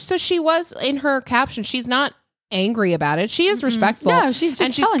piece. And so she was in her caption. She's not angry about it. She is respectful. No, she's just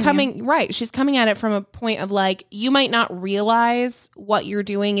and she's telling coming right. She's coming at it from a point of like, you might not realize what you're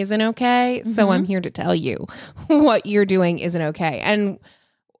doing isn't okay. So I'm here to tell you what you're doing isn't okay. And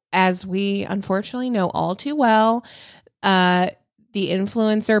as we unfortunately know all too well, the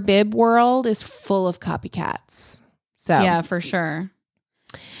influencer bib world is full of copycats. So Yeah, for sure.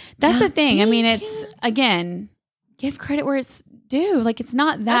 That's the thing. I mean, it's, again, give credit where it's due. Like, it's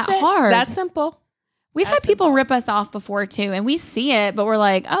not that that's it. hard. That's simple. We've had people rip us off before too, and we see it, but we're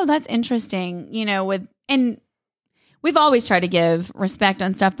like, oh, that's interesting, and we've always tried to give respect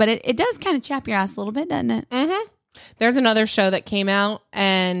on stuff, but it does kind of chap your ass a little bit, doesn't it? Mm-hmm. There's another show that came out,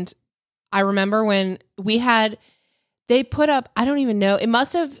 and I remember when they put up, I don't even know, they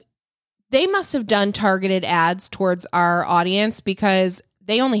must have done targeted ads towards our audience because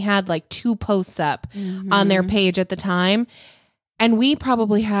they only had like 2 posts up on their page at the time. And we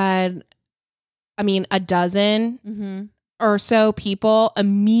probably had, a dozen or so people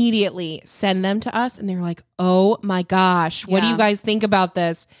immediately send them to us. And they're like, oh my gosh, what do you guys think about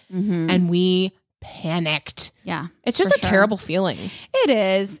this? And we panicked. Yeah. It's just a terrible feeling. It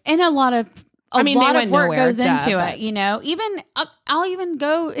is. And a lot of they lot went of work nowhere, goes into but- it, even I'll even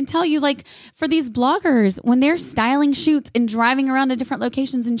go and tell you, like, for these bloggers, when they're styling shoots and driving around to different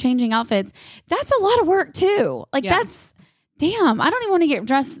locations and changing outfits, that's a lot of work too. Like, that's damn, I don't even want to get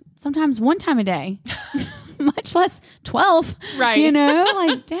dressed sometimes 1 time a day, much less 12, Right.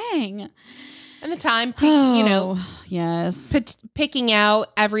 Like, dang. And the time, Yes. picking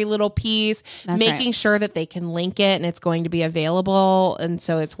out every little piece, That's making right. sure that they can link it and it's going to be available. And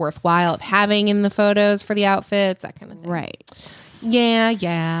so it's worthwhile of having in the photos for the outfits, that kind of thing. Right.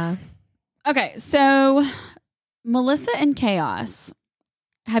 Yeah. Okay. So Melissa and Chaos,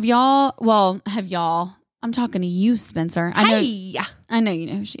 have y'all, I'm talking to you, Spencer. I know you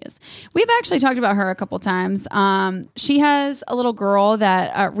know who she is. We've actually talked about her a couple times. She has a little girl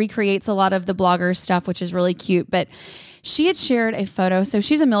that recreates a lot of the blogger stuff, which is really cute. But she had shared a photo. So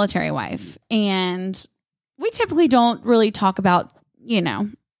she's a military wife. And we typically don't really talk about,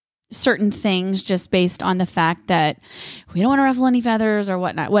 certain things just based on the fact that we don't want to ruffle any feathers or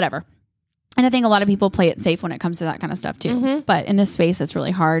whatnot, whatever. And I think a lot of people play it safe when it comes to that kind of stuff too. But in this space, it's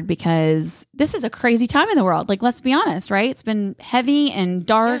really hard because this is a crazy time in the world. Like, let's be honest, right? It's been heavy and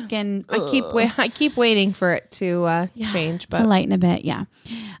dark, and I keep waiting for it to change, but to lighten a bit. Yeah.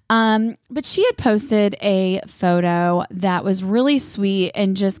 But she had posted a photo that was really sweet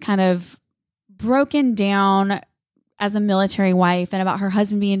and just kind of broken down as a military wife and about her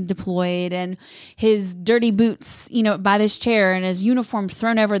husband being deployed and his dirty boots, by this chair and his uniform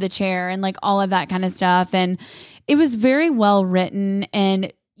thrown over the chair and like all of that kind of stuff. And it was very well written.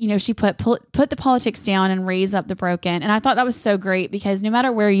 And, she put the politics down and raise up the broken. And I thought that was so great because no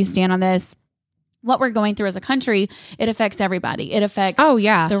matter where you stand on this, what we're going through as a country, it affects everybody. It affects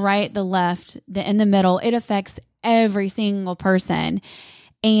the right, the left, the in the middle. It affects every single person.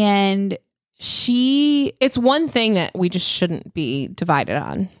 And it's one thing that we just shouldn't be divided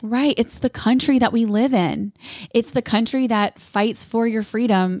on. Right. It's the country that we live in. It's the country that fights for your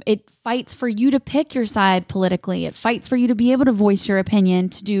freedom. It fights for you to pick your side politically. It fights for you to be able to voice your opinion,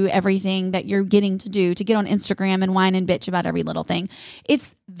 to do everything that you're getting to do, to get on Instagram and whine and bitch about every little thing.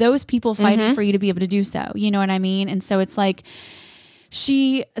 It's those people fighting for you to be able to do so. You know what I mean? And so it's like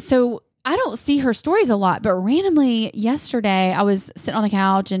I don't see her stories a lot, but randomly yesterday I was sitting on the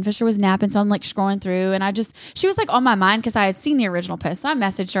couch and Fisher was napping. So I'm like scrolling through and she was like on my mind because I had seen the original post. So I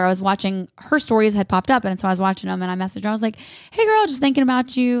messaged her. I was watching her stories had popped up. And so I was watching them and I messaged her. I was like, hey girl, just thinking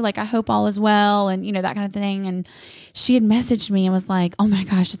about you. Like, I hope all is well. And that kind of thing. And she had messaged me and was like, oh my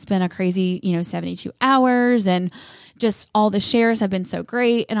gosh, it's been a crazy, 72 hours. And just all the shares have been so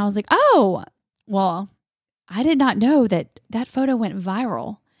great. And I was like, oh, well, I did not know that photo went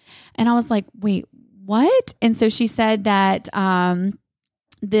viral. And I was like, wait, what? And so she said that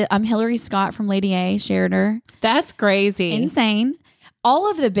Hillary Scott from Lady A shared her. That's crazy. Insane.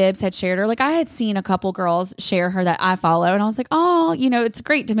 all of the bibs had shared her. Like I had seen a couple girls share her that I follow, and I was like, oh, it's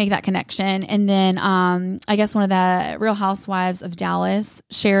great to make that connection. And then I guess one of the Real Housewives of Dallas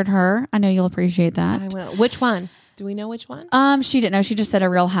shared her. I know you'll appreciate that. I will. Which one? Do we know which one? She didn't know. She just said a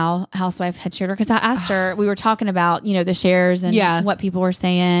Real Housewife had shared her because I asked her. We were talking about the shares and what people were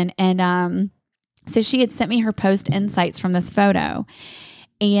saying, and so she had sent me her post insights from this photo.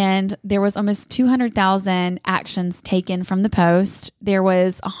 And there was almost 200,000 actions taken from the post. There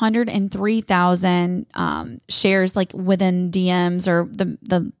was 103,000 shares like within DMs or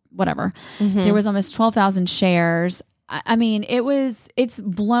the whatever. Mm-hmm. There was almost 12,000 shares. I mean, it's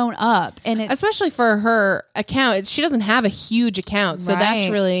blown up, and it's especially for her account. She doesn't have a huge account, so that's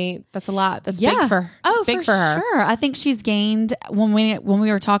a lot. That's big for big for her. Sure, I think she's gained when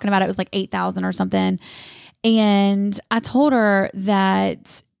we were talking about it was like 8,000 or something. And I told her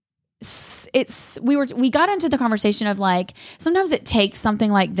that we got into the conversation of like, sometimes it takes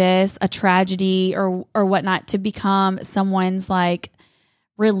something like this, a tragedy or whatnot, to become someone's like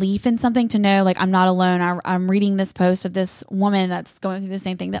relief in something, to know like, I'm not alone. I'm reading this post of this woman that's going through the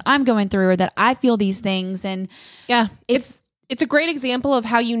same thing that I'm going through, or that I feel these things. And yeah, it's a great example of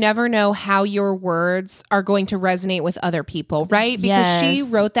how you never know how your words are going to resonate with other people, right? Because she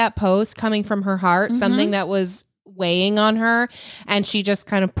wrote that post coming from her heart, something that was weighing on her, and she just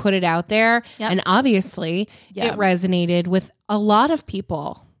kind of put it out there. Yep. And obviously it resonated with a lot of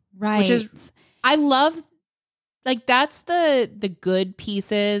people. Right. Which is, I love, like, that's the good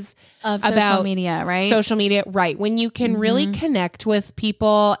pieces of social media, right? Social media, right. When you can really connect with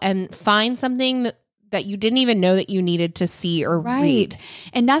people and find something that you didn't even know that you needed to see or read.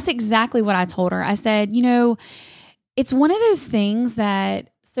 And that's exactly what I told her. I said, it's one of those things that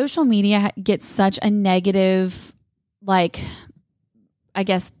social media gets such a negative, like, I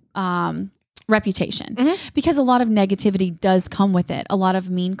guess, reputation, because a lot of negativity does come with it. A lot of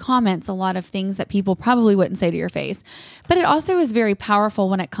mean comments, a lot of things that people probably wouldn't say to your face. But it also is very powerful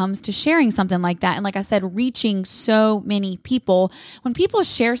when it comes to sharing something like that. And like I said, reaching so many people. When people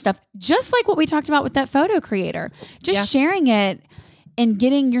share stuff, just like what we talked about with that photo creator, just sharing it and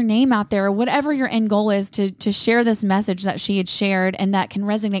getting your name out there, or whatever your end goal is, to share this message that she had shared and that can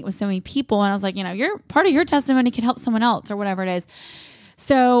resonate with so many people. And I was like, your part of your testimony can help someone else, or whatever it is.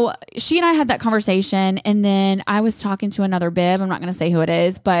 So she and I had that conversation, and then I was talking to another bib. I'm not going to say who it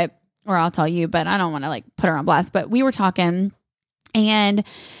is, or I'll tell you, but I don't want to like put her on blast. But we were talking, and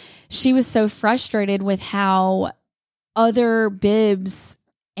she was so frustrated with how other bibs,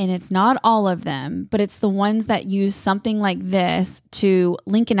 and it's not all of them, but it's the ones that use something like this to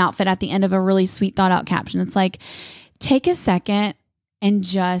link an outfit at the end of a really sweet thought out caption. It's like, take a second and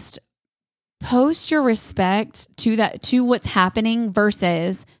just post your respect to what's happening,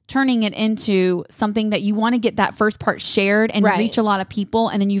 versus turning it into something that you want to get that first part shared and reach a lot of people,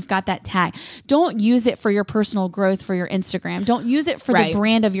 and then you've got that tag. Don't use it for your personal growth for your Instagram. Don't use it for the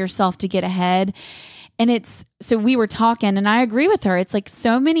brand of yourself to get ahead. And so we were talking, and I agree with her. It's like,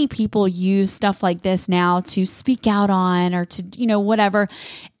 so many people use stuff like this now to speak out on, or to, whatever.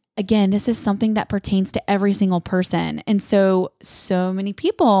 Again, this is something that pertains to every single person. And so many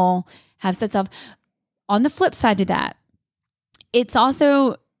people have said stuff. On the flip side to that, it's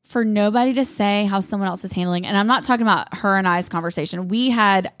also for nobody to say how someone else is handling. And I'm not talking about her and I's conversation.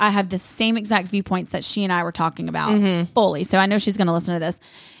 I have the same exact viewpoints that she and I were talking about fully. So I know she's going to listen to this.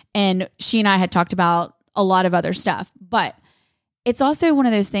 And she and I had talked about a lot of other stuff, but it's also one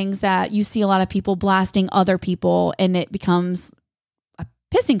of those things that you see a lot of people blasting other people, and it becomes a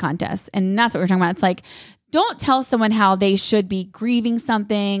pissing contest. And that's what we're talking about. It's like, don't tell someone how they should be grieving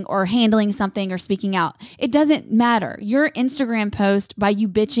something or handling something or speaking out. It doesn't matter. Your Instagram post, by you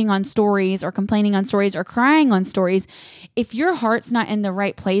bitching on stories or complaining on stories or crying on stories, if your heart's not in the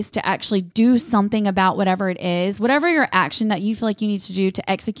right place to actually do something about whatever it is, whatever your action that you feel like you need to do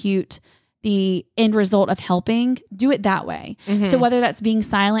to execute the end result of helping, do it that way. So whether that's being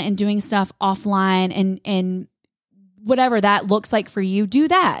silent and doing stuff offline and whatever that looks like for you, do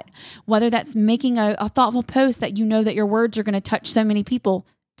that. Whether that's making a thoughtful post that that your words are going to touch so many people,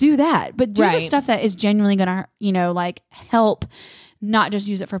 do that. But do the stuff that is genuinely going to, like, help, not just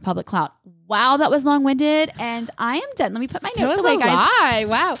use it for public clout. Wow, that was long-winded, and I am done. Let me put my notes away, guys.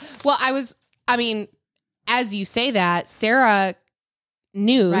 Wow. Well, as you say that, Sarah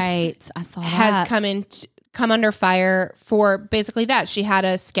Newth, I saw has that. come under fire for basically that. She had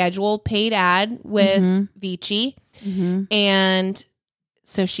a scheduled paid ad with Vici. And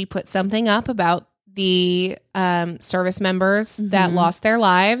so she put something up about the service members that lost their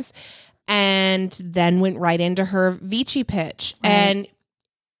lives, and then went right into her Vici pitch. And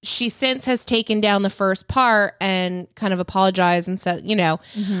she since has taken down the first part and kind of apologized and said,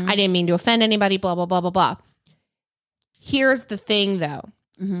 I didn't mean to offend anybody, blah, blah, blah, blah, blah. Here's the thing, though.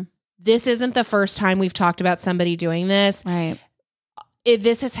 This isn't the first time we've talked about somebody doing this. Right.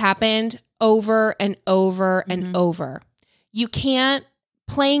 This has happened over and over and over. You can't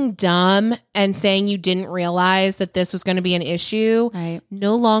playing dumb and saying you didn't realize that this was going to be an issue. Right.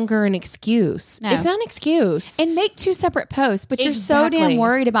 No longer an excuse. No. It's not an excuse. And make 2 separate posts, but you're so damn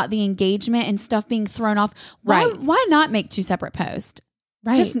worried about the engagement and stuff being thrown off. Why not make 2 separate posts?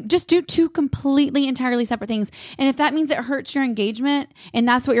 Right. Just do 2 completely, entirely separate things. And if that means it hurts your engagement and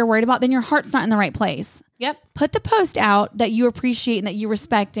that's what you're worried about, then your heart's not in the right place. Yep. Put the post out that you appreciate and that you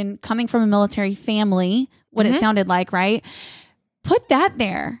respect, and coming from a military family, what it sounded like, right? Put that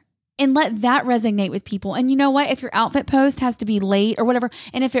there and let that resonate with people. And you know what? If your outfit post has to be late or whatever,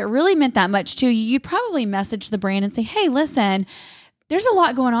 and if it really meant that much to you, you'd probably message the brand and say, hey, listen, there's a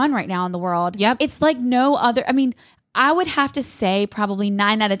lot going on right now in the world. Yep. It's like no other, I would have to say probably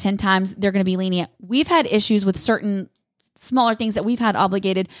 9 out of 10 times they're going to be lenient. We've had issues with certain smaller things that we've had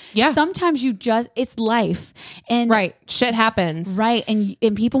obligated. Yeah. Sometimes it's life. And right. Shit happens. Right.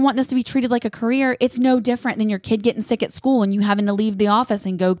 And people want this to be treated like a career. It's no different than your kid getting sick at school and you having to leave the office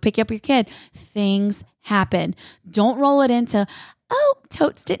and go pick up your kid. Things happen. Don't roll it into,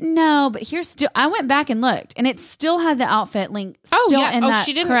 Totes didn't know, but here's still, I went back and looked and it still had the outfit link still in that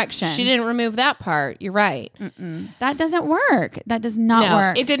correction. She didn't remove that part. You're right. That doesn't work. That does not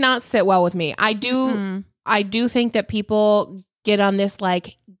work. It did not sit well with me. I do think that people get on this,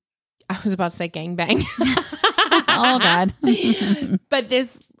 like, I was about to say gangbang. Oh God. But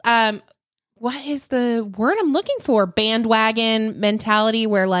this, what is the word I'm looking for? Bandwagon mentality,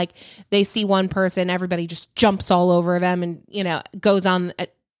 where like they see one person, everybody just jumps all over them and, goes on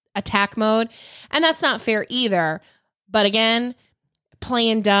attack mode. And that's not fair either. But again,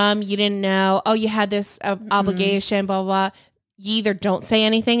 playing dumb, you didn't know, you had this obligation, blah, blah, blah. You either don't say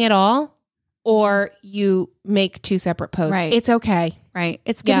anything at all or you make 2 separate posts. Right. It's okay. Right.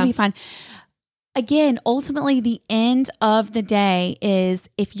 It's going to be fine. Again, ultimately, the end of the day is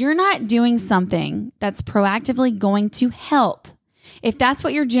if you're not doing something that's proactively going to help, if that's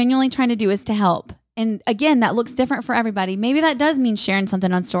what you're genuinely trying to do is to help. And again, that looks different for everybody. Maybe that does mean sharing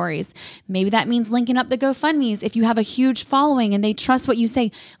something on stories. Maybe that means linking up the GoFundMes. If you have a huge following and they trust what you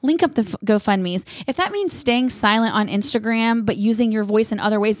say, link up the GoFundMes. If that means staying silent on Instagram, but using your voice in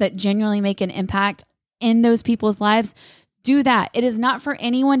other ways that genuinely make an impact in those people's lives, do that. It is not for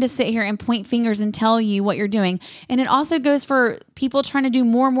anyone to sit here and point fingers and tell you what you're doing. And it also goes for people trying to do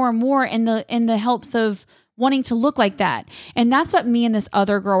more in the helps of wanting to look like that. And that's what me and this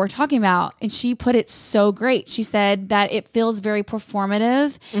other girl were talking about. And she put it so great. She said that it feels very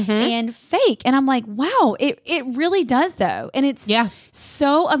performative and fake. And I'm like, wow, it really does though. And it's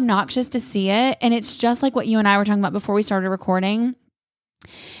so obnoxious to see it. And it's just like what you and I were talking about before we started recording.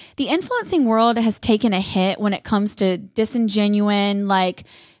 The influencing world has taken a hit when it comes to disingenuine, like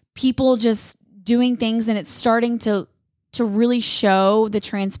people just doing things, and it's starting to really show the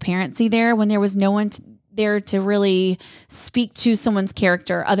transparency there when there was no one there to really speak to someone's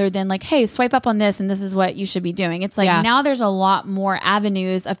character other than like, hey, swipe up on this and this is what you should be doing. It's like now there's a lot more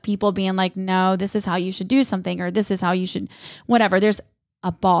avenues of people being like, no, this is how you should do something, or this is how you should, whatever. There's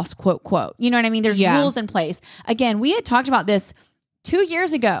a boss, quote. You know what I mean? There's rules in place. Again, we had talked about this 2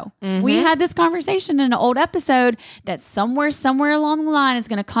 years ago. We had this conversation in an old episode that somewhere along the line is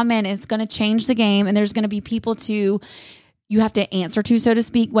going to come in and it's going to change the game. And there's going to be people you have to answer to, so to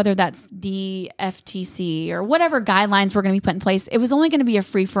speak, whether that's the FTC or whatever guidelines we're going to be put in place. It was only going to be a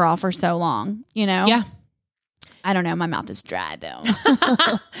free for all for so long, Yeah. I don't know. My mouth is dry though.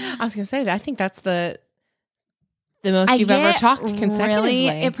 I was going to say that. I think that's the most you've ever talked consecutively. Really,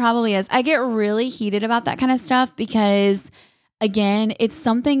 it probably is. I get really heated about that kind of stuff because, again, it's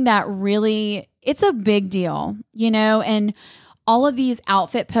something that really, it's a big deal, and all of these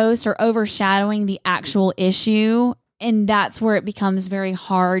outfit posts are overshadowing the actual issue. And that's where it becomes very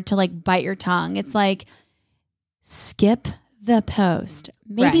hard to like bite your tongue. It's like, skip the post.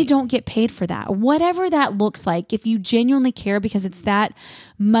 Maybe don't get paid for that. Whatever that looks like, if you genuinely care because it's that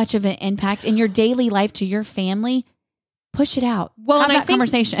much of an impact in your daily life to your family, push it out. Well, have and that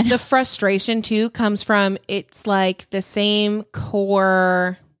conversation. The frustration too comes from it's like the same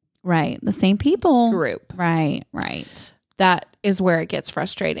core, right? The same people group, right. That is where it gets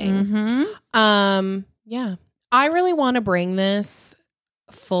frustrating. Yeah, I really want to bring this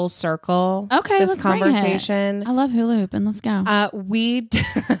full circle. Okay, this let's conversation. Bring it. I love hula hoop, and let's go.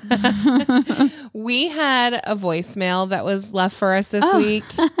 We had a voicemail that was left for us this week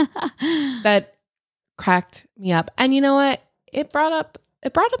that cracked me up. And you know what? It brought up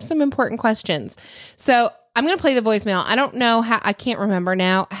it brought up some important questions. So I'm going to play the voicemail. I don't know how, I can't remember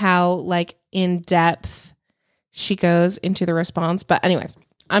now how like in depth she goes into the response. But anyways,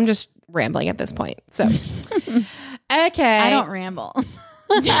 I'm just rambling at this point. So, okay. I don't ramble.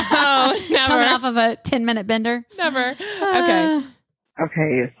 No, never. Coming off of a 10-minute bender. Never. Okay.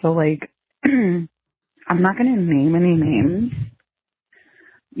 Okay, so like, I'm not going to name any names,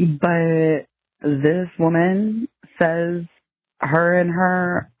 but this woman says her and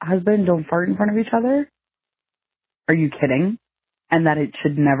her husband don't fart in front of each other. Are you kidding? And that it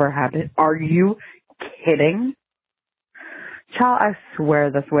should never happen. Are you kidding? Child, I swear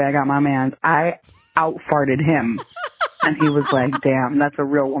this way I got my man's. I out-farted him. And he was like, damn, that's a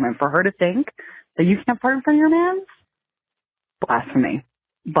real woman. For her to think that you can't fart in front of your man's? Blasphemy.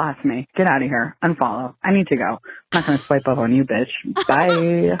 Blasphemy. Get out of here. Unfollow. I need to go. I'm not going to swipe up on you, bitch. Bye.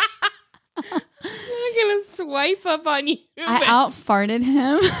 I'm going to swipe up on you. I out-farted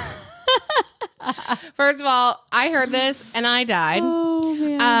him. First of all, I heard this and I died. Oh,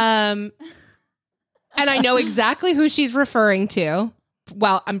 man. And I know exactly who she's referring to.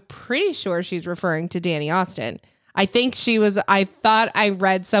 Well, I'm pretty sure she's referring to Danny Austin. I thought I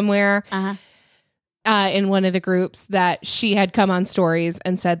read somewhere in one of the groups that she had come on stories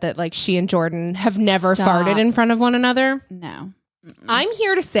and said that like she and Jordan have never farted in front of one another. No. I'm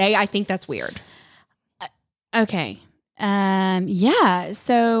here to say I think that's weird. Okay. Yeah.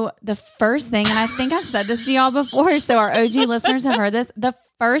 So the first thing, and I think I've said this to y'all before, so our OG listeners have heard this. The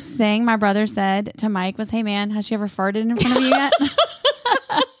first thing my brother said to Mike was, "Hey man, has she ever farted in front of you yet?"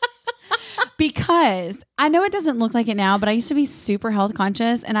 Because I know it doesn't look like it now, but I used to be super health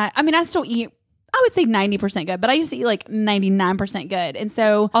conscious, and I mean, I still eat, I would say 90% good, but I used to eat like 99% good. And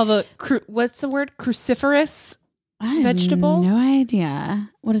so all the, what's the word? Cruciferous vegetables? No idea.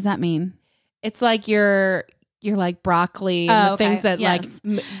 What does that mean? It's like you're like broccoli and the things that like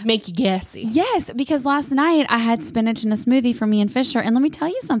make you gassy. Yes, because last night I had spinach in a smoothie for me and Fisher. And let me tell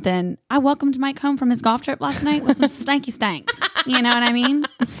you something. I welcomed Mike home from his golf trip last night with some stanky stanks. You know what I mean?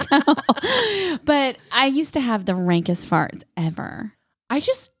 So, but I used to have the rankest farts ever.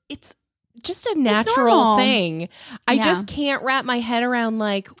 It's just a natural thing. I just can't wrap my head around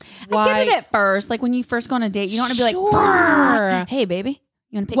like why. I get it at first. Like when you first go on a date, you don't want to be like, hey, baby.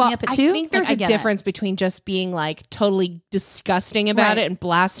 You want to pick me up at 2? I think there's a difference between just being like totally disgusting about it and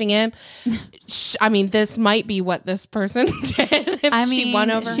blasting him. I mean, this might be what this person did if she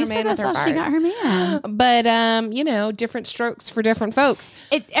won over her man with her farts. She got her man. But, you know, different strokes for different folks.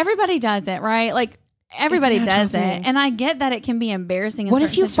 Everybody does it, right? Like everybody does it. And I get that it can be embarrassing in what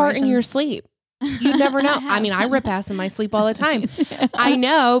certain if you situations. fart in your sleep? You never know. I mean, I rip ass in my sleep all the time. I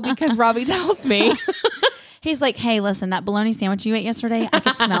know because Robbie tells me. He's like, hey, listen, that bologna sandwich you ate yesterday, I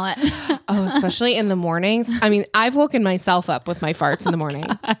could smell it. Oh, especially in the mornings. I mean, I've woken myself up with my farts in the morning.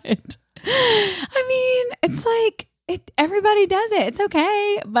 I mean, it's like everybody does it. It's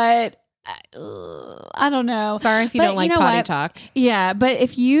okay. But I don't know. Sorry if you don't like potty talk. Yeah. But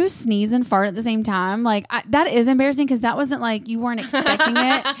if you sneeze and fart at the same time, like that is embarrassing because that wasn't like you weren't expecting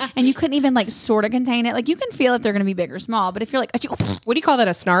it and you couldn't even like sort of contain it. Like you can feel if they're going to be big or small. But if you're like, what do you call that?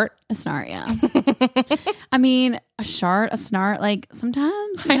 A snart? A snart, yeah. I mean, a shart, a snart, like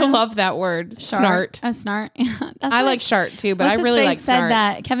sometimes. I love that word. Snart. A snart. I like shart too, but I really like said snart.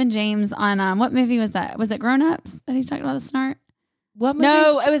 That Kevin James on what movie was that? Was it Grown Ups that he talked about the snart? What movie?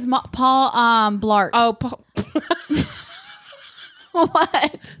 No, it was Paul Blart. Oh, Paul.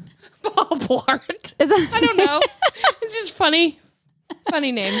 What? Paul Blart. Is that? I don't know. It's just funny.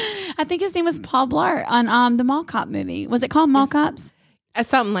 Funny name. I think his name was Paul Blart on the Mall Cop movie. Was it called Mall Cops?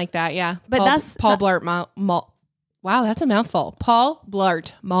 Something like that, yeah. But that's Paul Blart Mall. Wow, that's a mouthful. Paul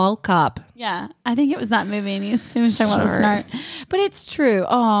Blart Mall Cop. Yeah, I think it was that movie, and he was talking about the snart. But it's true.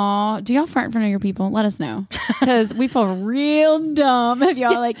 Oh, do y'all fart in front of your people? Let us know because we feel real dumb if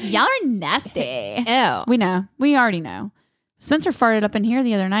y'all are like y'all are nasty. Ew. We know. We already know. Spencer farted up in here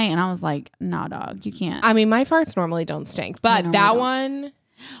the other night, and I was like, "Nah, dog, you can't." I mean, my farts normally don't stink, but that one.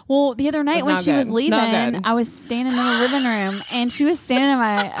 Well, the other night when she was leaving, Not good. I was standing in the living room, and she was standing in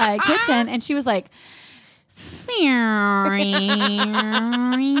my kitchen, and she was like. It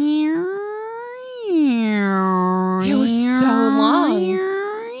was so long.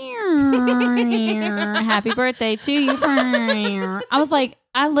 Happy birthday to you. I was like,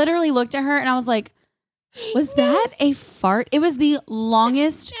 I literally looked at her and I was like, was that a fart? It was the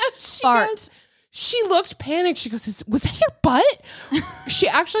longest fart. She looked panicked. She goes, was that your butt? She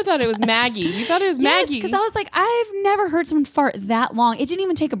actually thought it was Maggie. You thought it was Maggie. Because I was like, I've never heard someone fart that long. It didn't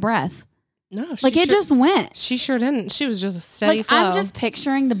even take a breath. No, it just went. She sure didn't. She was just a steady flow. I'm just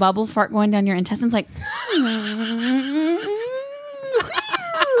picturing the bubble fart going down your intestines, like.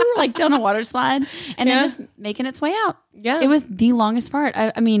 like down a water slide and then just making its way out. Yeah. It was the longest fart.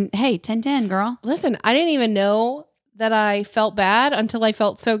 I mean, hey, 10-10, girl. Listen, I didn't even know that I felt bad until I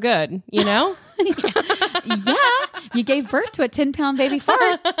felt so good, you know? Yeah. You gave birth to a 10-pound baby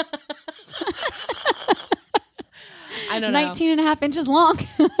fart. I don't know. 19 and a half inches long.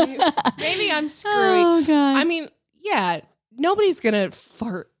 Maybe I'm screwed. Oh, God. I mean, yeah, nobody's going to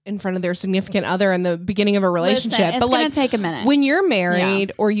fart in front of their significant other in the beginning of a relationship. Listen, it's but going like to take a minute. when you're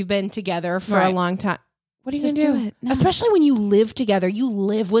married or you've been together for a long time, what are you going to Just do? do it. No. Especially when you live together. You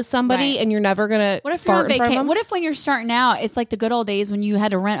live with somebody and you're never going to What if you're fart on in front of vacation? them? What if when you're starting out, it's like the good old days when you had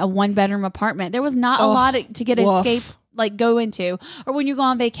to rent a 1-bedroom apartment? There was not a lot to get woof. escape, like go into, or when you go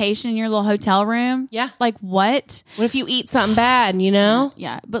on vacation in your little hotel room. Yeah. Like what? What if you eat something bad, you know?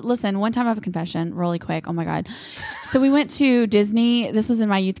 Yeah. But listen, one time I have a confession really quick. Oh my God. So we went to Disney. This was in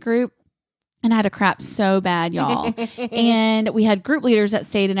my youth group. And I had to crap so bad, y'all. And we had group leaders that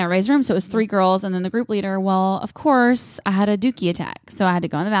stayed in everybody's room. So it was 3 girls and then the group leader. Well, of course, I had a dookie attack. So I had to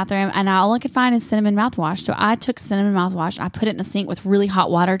go in the bathroom and all I could find is cinnamon mouthwash. So I took cinnamon mouthwash. I put it in the sink with really hot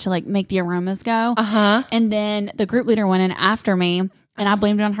water to like make the aromas go. Uh-huh. And then the group leader went in after me and I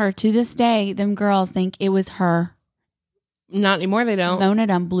blamed it on her. To this day, them girls think it was her. Not anymore, they don't. Mona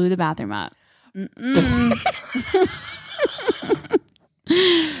Dunn blew the bathroom up.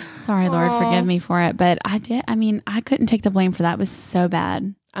 Sorry, Lord, forgive me for it. But I did. I mean, I couldn't take the blame for that. It was so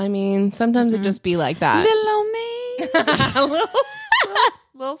bad. I mean, sometimes it just be like that. Little old me.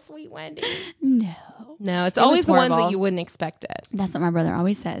 little sweet Wendy. No. No, it's It always was the ones that horrible. you wouldn't expect it. That's what my brother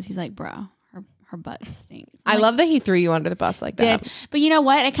always says. He's like, bro, her butt stinks. I love that he threw you under the bus like that. But you know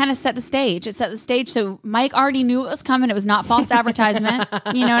what? It kind of set the stage. It set the stage. So Mike already knew it was coming. It was not false advertisement.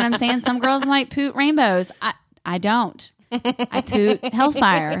 You know what I'm saying? Some girls might poot rainbows. I don't. I poot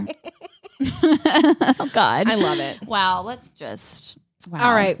hellfire. Oh, God. I love it. Wow. Let's just. Wow.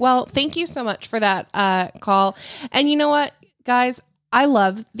 All right. Well, thank you so much for that call. And you know what, guys? I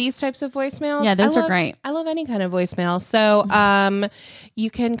love these types of voicemails. Yeah, those are great. I love any kind of voicemail. So you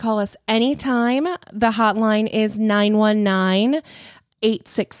can call us anytime. The hotline is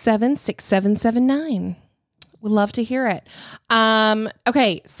 919-867-6779. We'd love to hear it.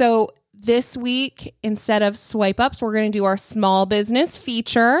 Okay, so this week, instead of swipe ups, we're going to do our small business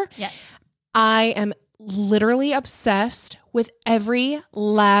feature. Yes. I am literally obsessed with every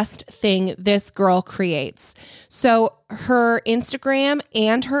last thing this girl creates. So her Instagram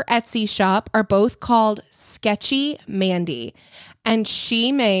and her Etsy shop are both called Sketchy Mandy. And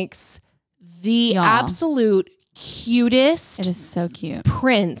she makes the Y'all. absolute cutest It is so cute.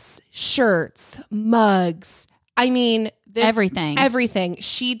 prints, shirts, mugs. I mean, Everything. Everything.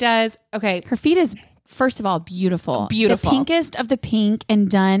 She does. Okay. Her feet is, first of all, beautiful. Beautiful. The pinkest of the pink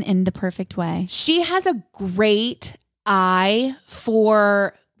and done in the perfect way. She has a great eye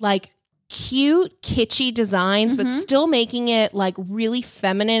for like cute, kitschy designs, but still making it like really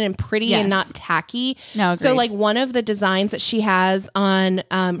feminine and pretty Yes. and not tacky. No, So agreed. like one of the designs that she has on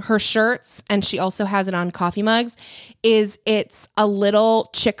her shirts, and she also has it on coffee mugs, is it's a little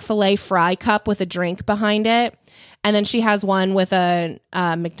Chick-fil-A fry cup with a drink behind it. And then she has one with a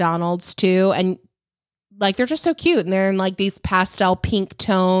McDonald's too. And like, they're just so cute. And they're in like these pastel pink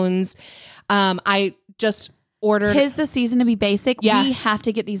tones. I just ordered. Tis the season to be basic. Yeah. We have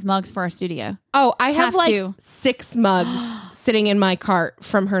to get these mugs for our studio. Oh, I have Have like to. 6 mugs sitting in my cart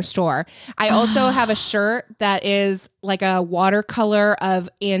from her store. I also have a shirt that is like a watercolor of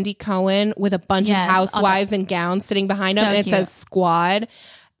Andy Cohen with a bunch Yes, of housewives and gowns sitting behind him. So And it cute. says squad.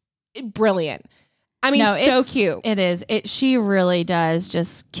 Brilliant. I mean, so it's- cute. It is. She really does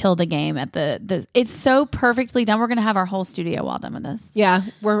just kill the game at the it's so perfectly done. We're going to have our whole studio all done with this. Yeah,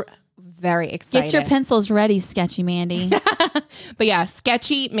 we're very excited. Get your pencils ready, Sketchy Mandy. But yeah,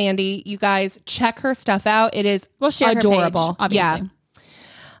 Sketchy Mandy, you guys check her stuff out. It is We'll share adorable. her page, obviously.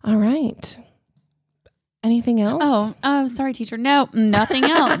 Yeah. All right. Anything else? Oh, sorry, teacher. No, nothing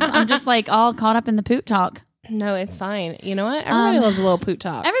else. I'm just like all caught up in the poot talk. No, it's fine. You know what? Everybody loves a little poot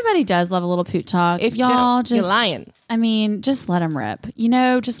talk. Everybody does love a little poot talk. If you y'all don't, just you're lying. I mean, just let them rip. You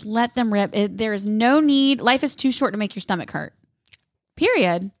know, just let them rip. There is no need. Life is too short to make your stomach hurt.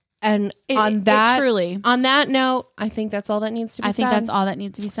 Period. And It truly. on that note, I think that's all that needs to be I said. think that's all that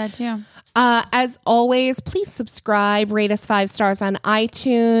needs to be said too. As always, please subscribe, rate us 5 stars on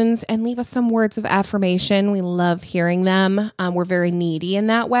iTunes, and leave us some words of affirmation. We love hearing them. We're very needy in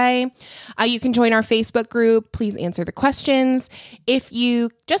that way. You can join our Facebook group. Please answer the questions. If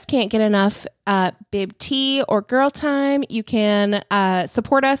you just can't get enough Bib Tea or Girl Time, you can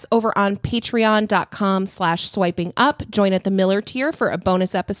support us over on patreon.com/swiping-up. Join at the Miller tier for a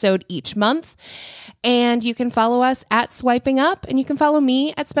bonus episode each month. And you can follow us at Swiping Up, and you can follow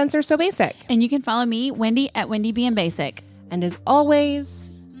me at Spencer So Basic. And you can follow me, Wendy, at Wendy Being Basic. And as always,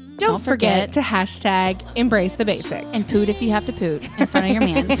 don't forget to hashtag embrace the basic. And poot if you have to poot in front of your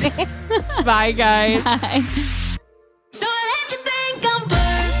mans. Bye, guys. Bye. So I let you think I'm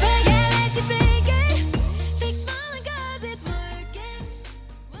perfect. Yeah, let you think it. Fake smiling 'cause it's working.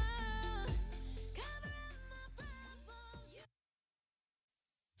 Whoa.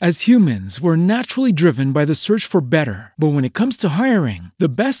 As humans, we're naturally driven by the search for better. But when it comes to hiring, the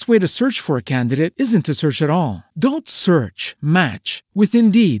best way to search for a candidate isn't to search at all. Don't search, match with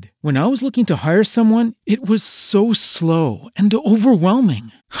Indeed. When I was looking to hire someone, it was so slow and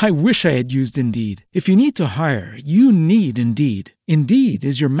overwhelming. I wish I had used Indeed. If you need to hire, you need Indeed. Indeed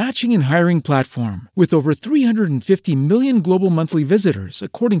is your matching and hiring platform with over 350 million global monthly visitors,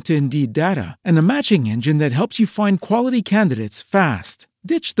 according to Indeed data, and a matching engine that helps you find quality candidates fast.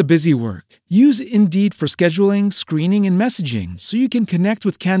 Ditch the busy work. Use Indeed for scheduling, screening, and messaging so you can connect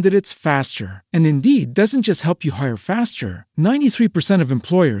with candidates faster. And Indeed doesn't just help you hire faster. 93% of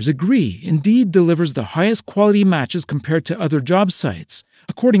employers agree Indeed delivers the highest quality matches compared to other job sites,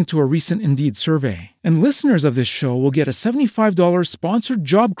 according to a recent Indeed survey. And listeners of this show will get a $75 sponsored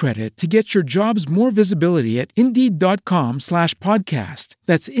job credit to get your jobs more visibility at Indeed.com/podcast.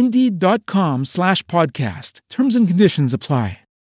 That's Indeed.com/podcast. Terms and conditions apply.